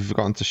hairs if you've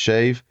forgotten to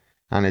shave.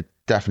 And it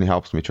definitely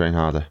helps me train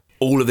harder.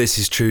 All of this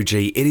is true,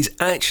 G. It is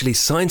actually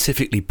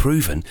scientifically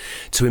proven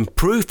to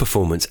improve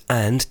performance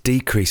and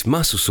decrease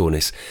muscle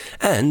soreness,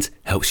 and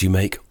helps you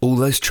make all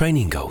those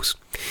training goals.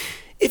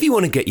 If you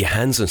want to get your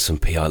hands on some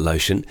PR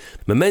lotion,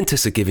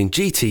 Momentous are giving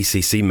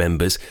GTCC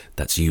members,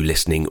 that's you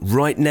listening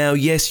right now,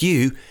 yes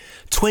you,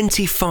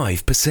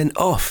 25%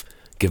 off.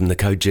 Give them the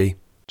code G.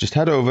 Just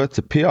head over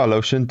to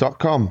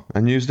prlotion.com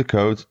and use the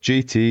code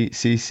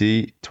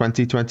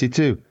GTCC2022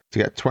 to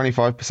get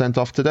 25%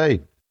 off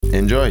today.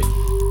 Enjoy.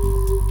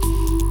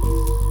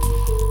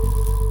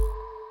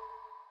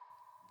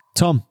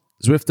 Tom,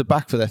 Zwift are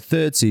back for their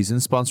third season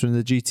sponsoring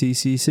the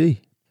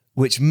GTCC.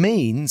 Which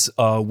means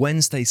our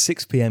Wednesday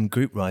 6pm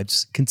group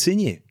rides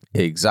continue.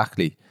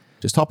 Exactly.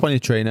 Just hop on your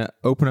trainer,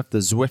 open up the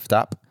Zwift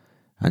app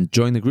and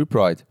join the group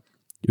ride.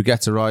 You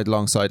get to ride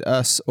alongside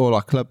us, all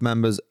our club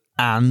members,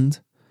 and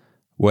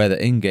wear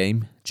the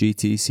in-game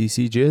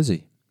GTCC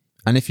jersey.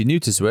 And if you're new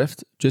to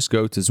Zwift, just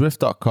go to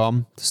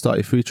Zwift.com to start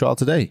your free trial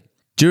today.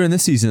 During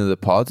this season of the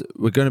pod,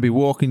 we're going to be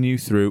walking you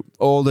through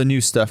all the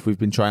new stuff we've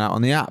been trying out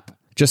on the app.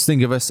 Just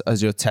think of us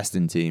as your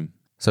testing team.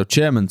 So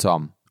Chairman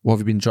Tom, what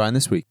have you been trying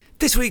this week?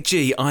 This week,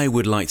 G, I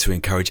would like to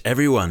encourage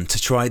everyone to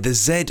try the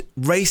Z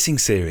Racing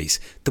Series,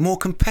 the more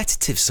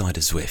competitive side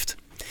of Zwift.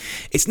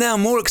 It's now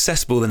more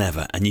accessible than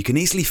ever, and you can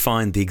easily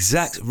find the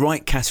exact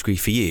right category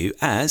for you,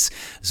 as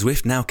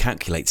Zwift now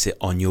calculates it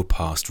on your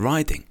past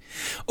riding.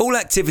 All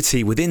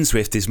activity within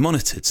Zwift is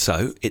monitored,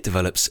 so it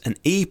develops an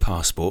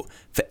e-passport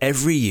for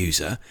every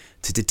user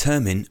to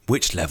determine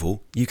which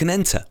level you can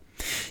enter.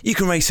 You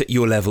can race at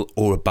your level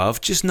or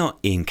above, just not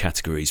in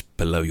categories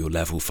below your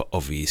level for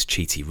obvious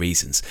cheaty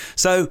reasons.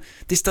 So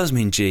this does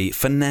mean, G,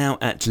 for now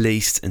at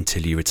least,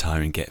 until you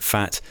retire and get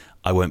fat,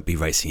 I won't be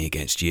racing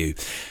against you.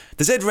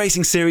 The Z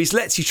Racing Series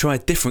lets you try a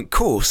different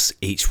course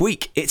each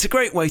week. It's a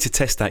great way to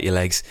test out your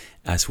legs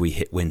as we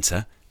hit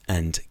winter.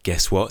 And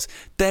guess what?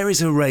 There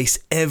is a race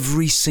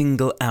every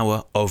single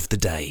hour of the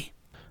day.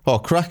 Oh,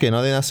 cracking.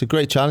 I think that's a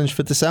great challenge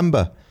for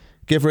December.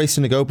 Give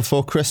racing a go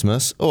before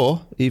Christmas,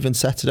 or even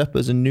set it up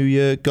as a New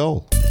Year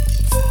goal.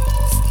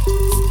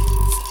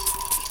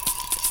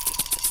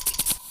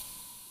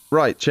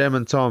 Right,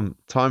 Chairman Tom,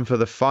 time for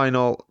the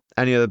final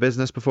Any Other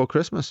Business Before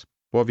Christmas.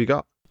 What have you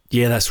got?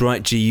 Yeah, that's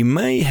right, G. You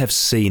may have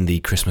seen the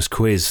Christmas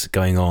quiz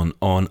going on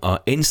our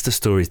Insta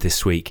stories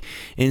this week,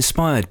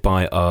 inspired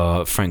by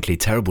our frankly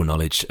terrible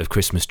knowledge of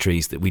Christmas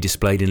trees that we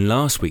displayed in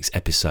last week's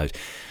episode.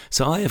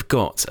 So I have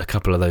got a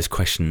couple of those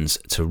questions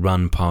to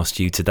run past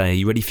you today. Are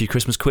you ready for your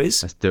Christmas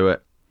quiz? Let's do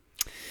it.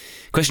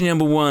 Question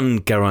number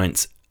 1,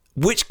 Geraint.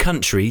 Which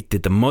country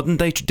did the modern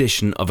day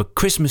tradition of a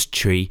Christmas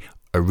tree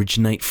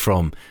originate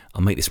from?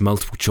 I'll make this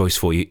multiple choice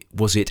for you.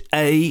 Was it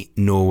A,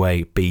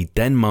 Norway, B,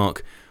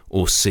 Denmark,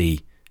 or C,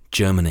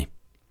 Germany?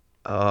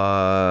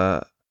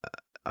 I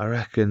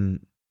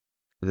reckon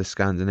the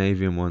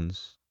Scandinavian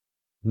ones.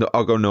 No,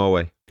 I'll go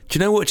Norway. Do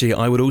you know what, G?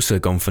 I would also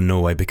have gone for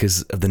Norway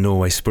because of the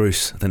Norway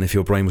spruce. I don't know if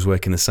your brain was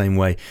working the same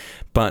way.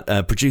 But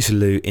producer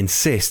Lou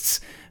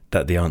insists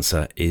that the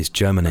answer is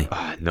Germany.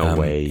 No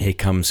way. Here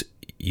comes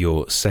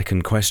your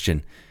second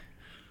question.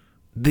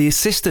 The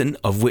assistant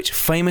of which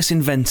famous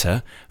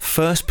inventor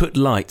first put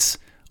lights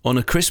on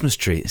a Christmas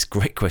tree? It's a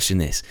great question,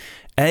 this.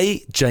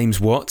 A, James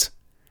Watt.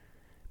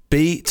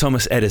 B,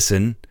 Thomas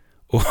Edison,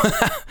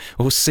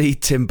 or C,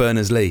 Tim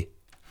Berners-Lee?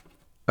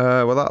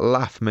 Well, that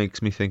laugh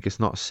makes me think it's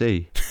not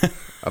C.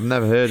 I've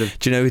never heard of...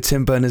 Do you know who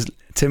Tim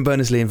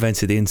Berners-Lee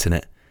invented the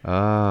internet?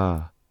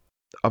 I've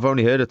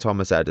only heard of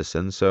Thomas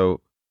Edison,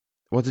 so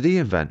what did he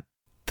invent?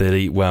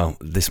 Well,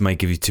 this may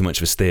give you too much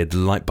of a steer. The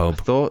light bulb.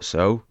 I thought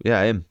so.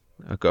 Yeah, him.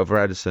 I'll go for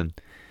Edison.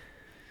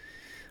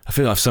 I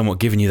feel I've somewhat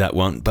given you that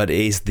one, but it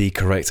is the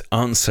correct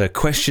answer.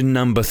 Question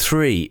number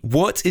 3.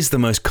 What is the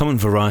most common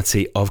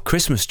variety of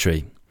Christmas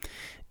tree?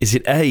 Is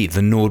it A,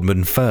 the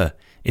Nordmann fir?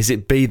 Is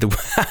it B, the...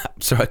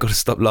 Sorry, I've got to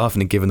stop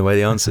laughing and giving away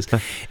the answers.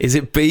 Is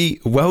it B,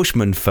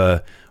 Welshman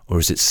fir? Or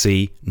is it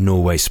C,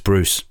 Norway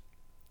spruce?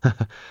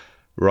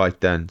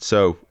 Right then.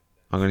 So,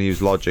 I'm going to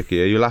use logic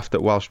here. You laughed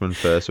at Welshman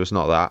fir, so it's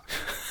not that.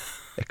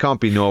 It can't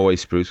be Norway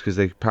spruce because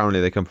apparently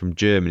they come from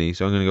Germany,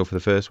 so I'm going to go for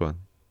the first one.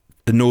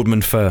 The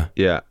Nordmann fir?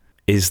 Yeah.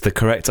 Is the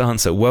correct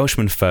answer.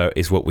 Welshman fir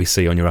is what we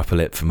see on your upper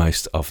lip for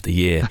most of the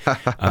year.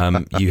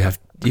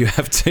 You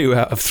have 2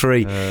 out of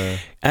 3.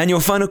 And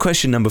your final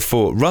question, number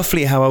 4.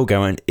 Roughly how old,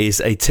 Geraint, is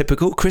a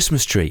typical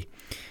Christmas tree?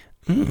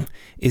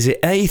 Is it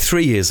A,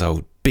 3 years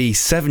old, B,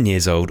 7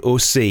 years old, or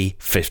C,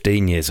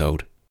 15 years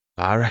old?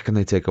 I reckon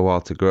they take a while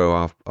to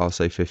grow. I'll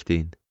say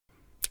 15.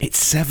 It's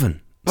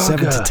 7. Bugger.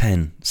 7 to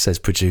 10, says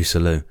producer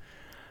Lou.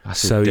 That's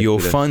so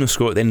ridiculous. Your final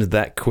score at the end of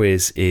that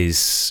quiz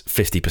is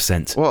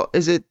 50%. Well,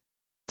 is it...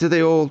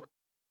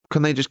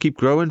 Can they just keep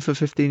growing for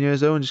 15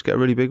 years though and just get a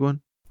really big one?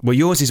 Well,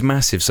 yours is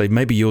massive, so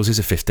maybe yours is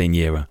a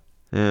 15-yearer.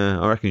 Yeah,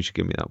 I reckon you should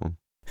give me that one.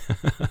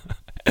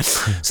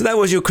 So So that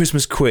was your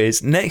Christmas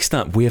quiz. Next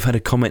up, we have had a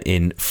comment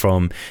in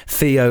from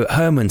Theo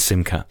Herman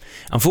Simca.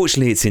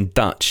 Unfortunately, it's in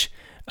Dutch,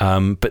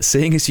 but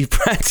seeing as you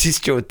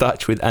practiced your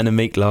Dutch with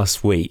Annemiek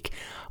last week,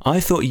 I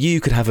thought you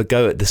could have a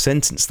go at the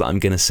sentence that I'm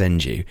going to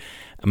send you.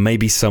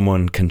 Maybe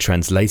someone can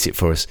translate it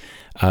for us.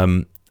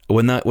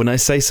 When I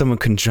say someone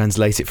can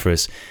translate it for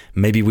us,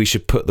 maybe we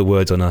should put the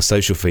words on our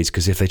social feeds,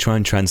 because if they try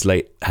and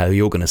translate how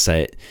you're going to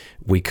say it,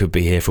 we could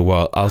be here for a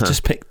while. I'll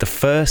just pick the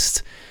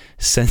first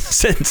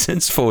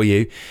sentence for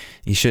you.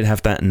 You should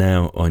have that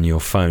now on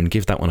your phone.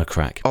 Give that one a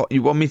crack. Oh,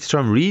 you want me to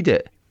try and read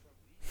it?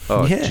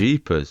 Oh, Yeah.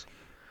 jeepers.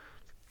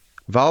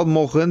 Wel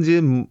mogen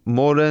ze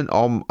morgen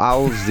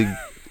als de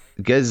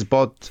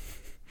gesbod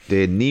de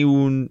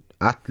nieuwe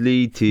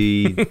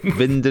atleti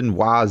vinden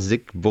waar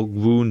zich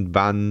gewoon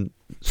van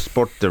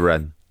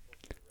sporteren.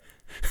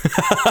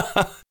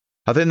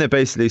 I think they're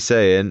basically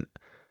saying,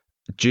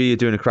 G, you're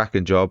doing a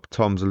cracking job.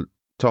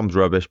 Tom's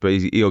rubbish, but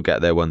he'll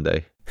get there one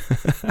day.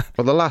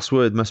 Well, the last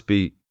word must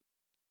be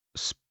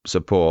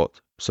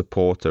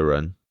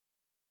supporteren.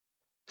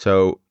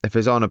 So if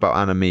it's on about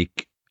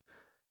Annemiek,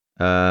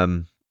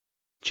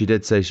 she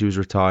did say she was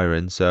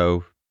retiring,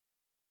 so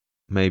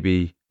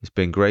maybe it's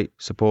been great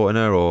supporting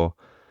her, or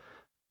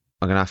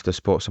I'm going to have to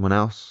support someone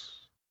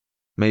else.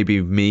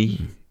 Maybe me.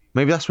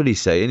 Maybe that's what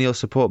he's saying. He'll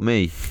support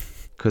me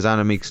because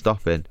Annemiek's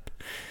stopping.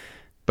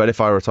 But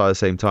if I retire at the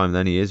same time,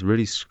 then he is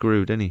really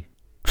screwed, isn't he?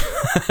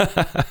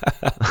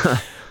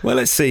 Well,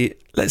 let's see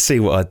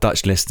what our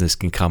Dutch listeners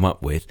can come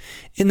up with.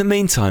 In the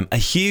meantime, a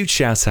huge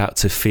shout out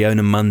to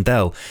Fiona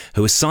Mundell,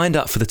 who has signed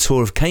up for the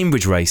Tour of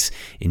Cambridge race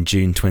in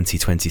June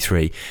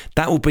 2023.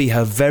 That will be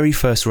her very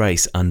first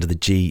race under the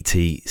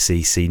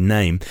GTCC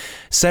name.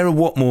 Sarah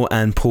Watmore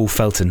and Paul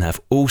Felton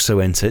have also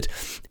entered.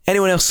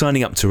 Anyone else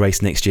signing up to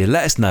race next year,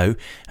 let us know.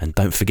 And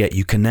don't forget,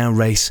 you can now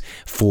race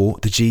for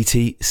the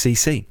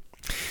GTCC.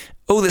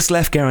 All that's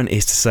left, Garen,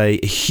 is to say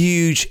a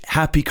huge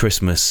happy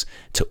Christmas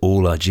to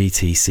all our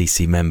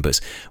GTCC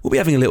members. We'll be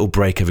having a little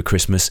break over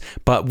Christmas,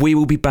 but we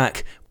will be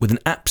back with an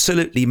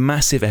absolutely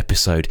massive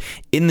episode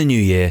in the new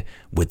year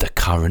with the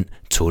current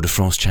Tour de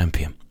France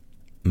champion.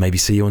 Maybe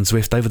see you on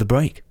Zwift over the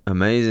break.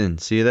 Amazing.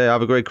 See you there.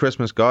 Have a great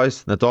Christmas,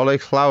 guys. Nadolig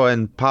Llauw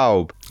and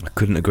Pawb. I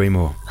couldn't agree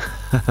more.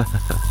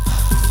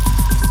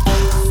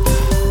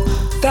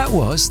 That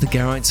was the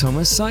Geraint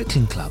Thomas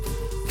Cycling Club.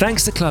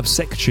 Thanks to Club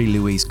Secretary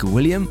Louise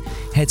Gawilliam,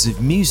 Heads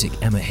of Music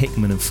Emma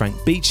Hickman and Frank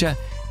Beecher,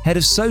 Head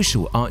of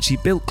Social Archie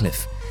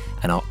Biltcliffe,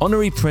 and our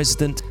Honorary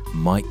President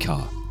Mike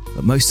Carr.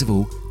 But most of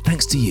all,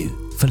 thanks to you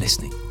for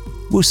listening.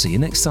 We'll see you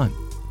next time.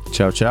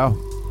 Ciao, ciao.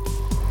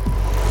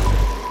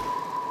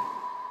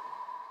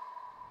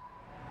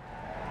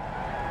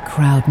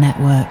 Crowd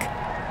Network,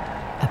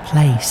 a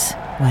place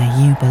where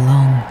you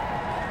belong.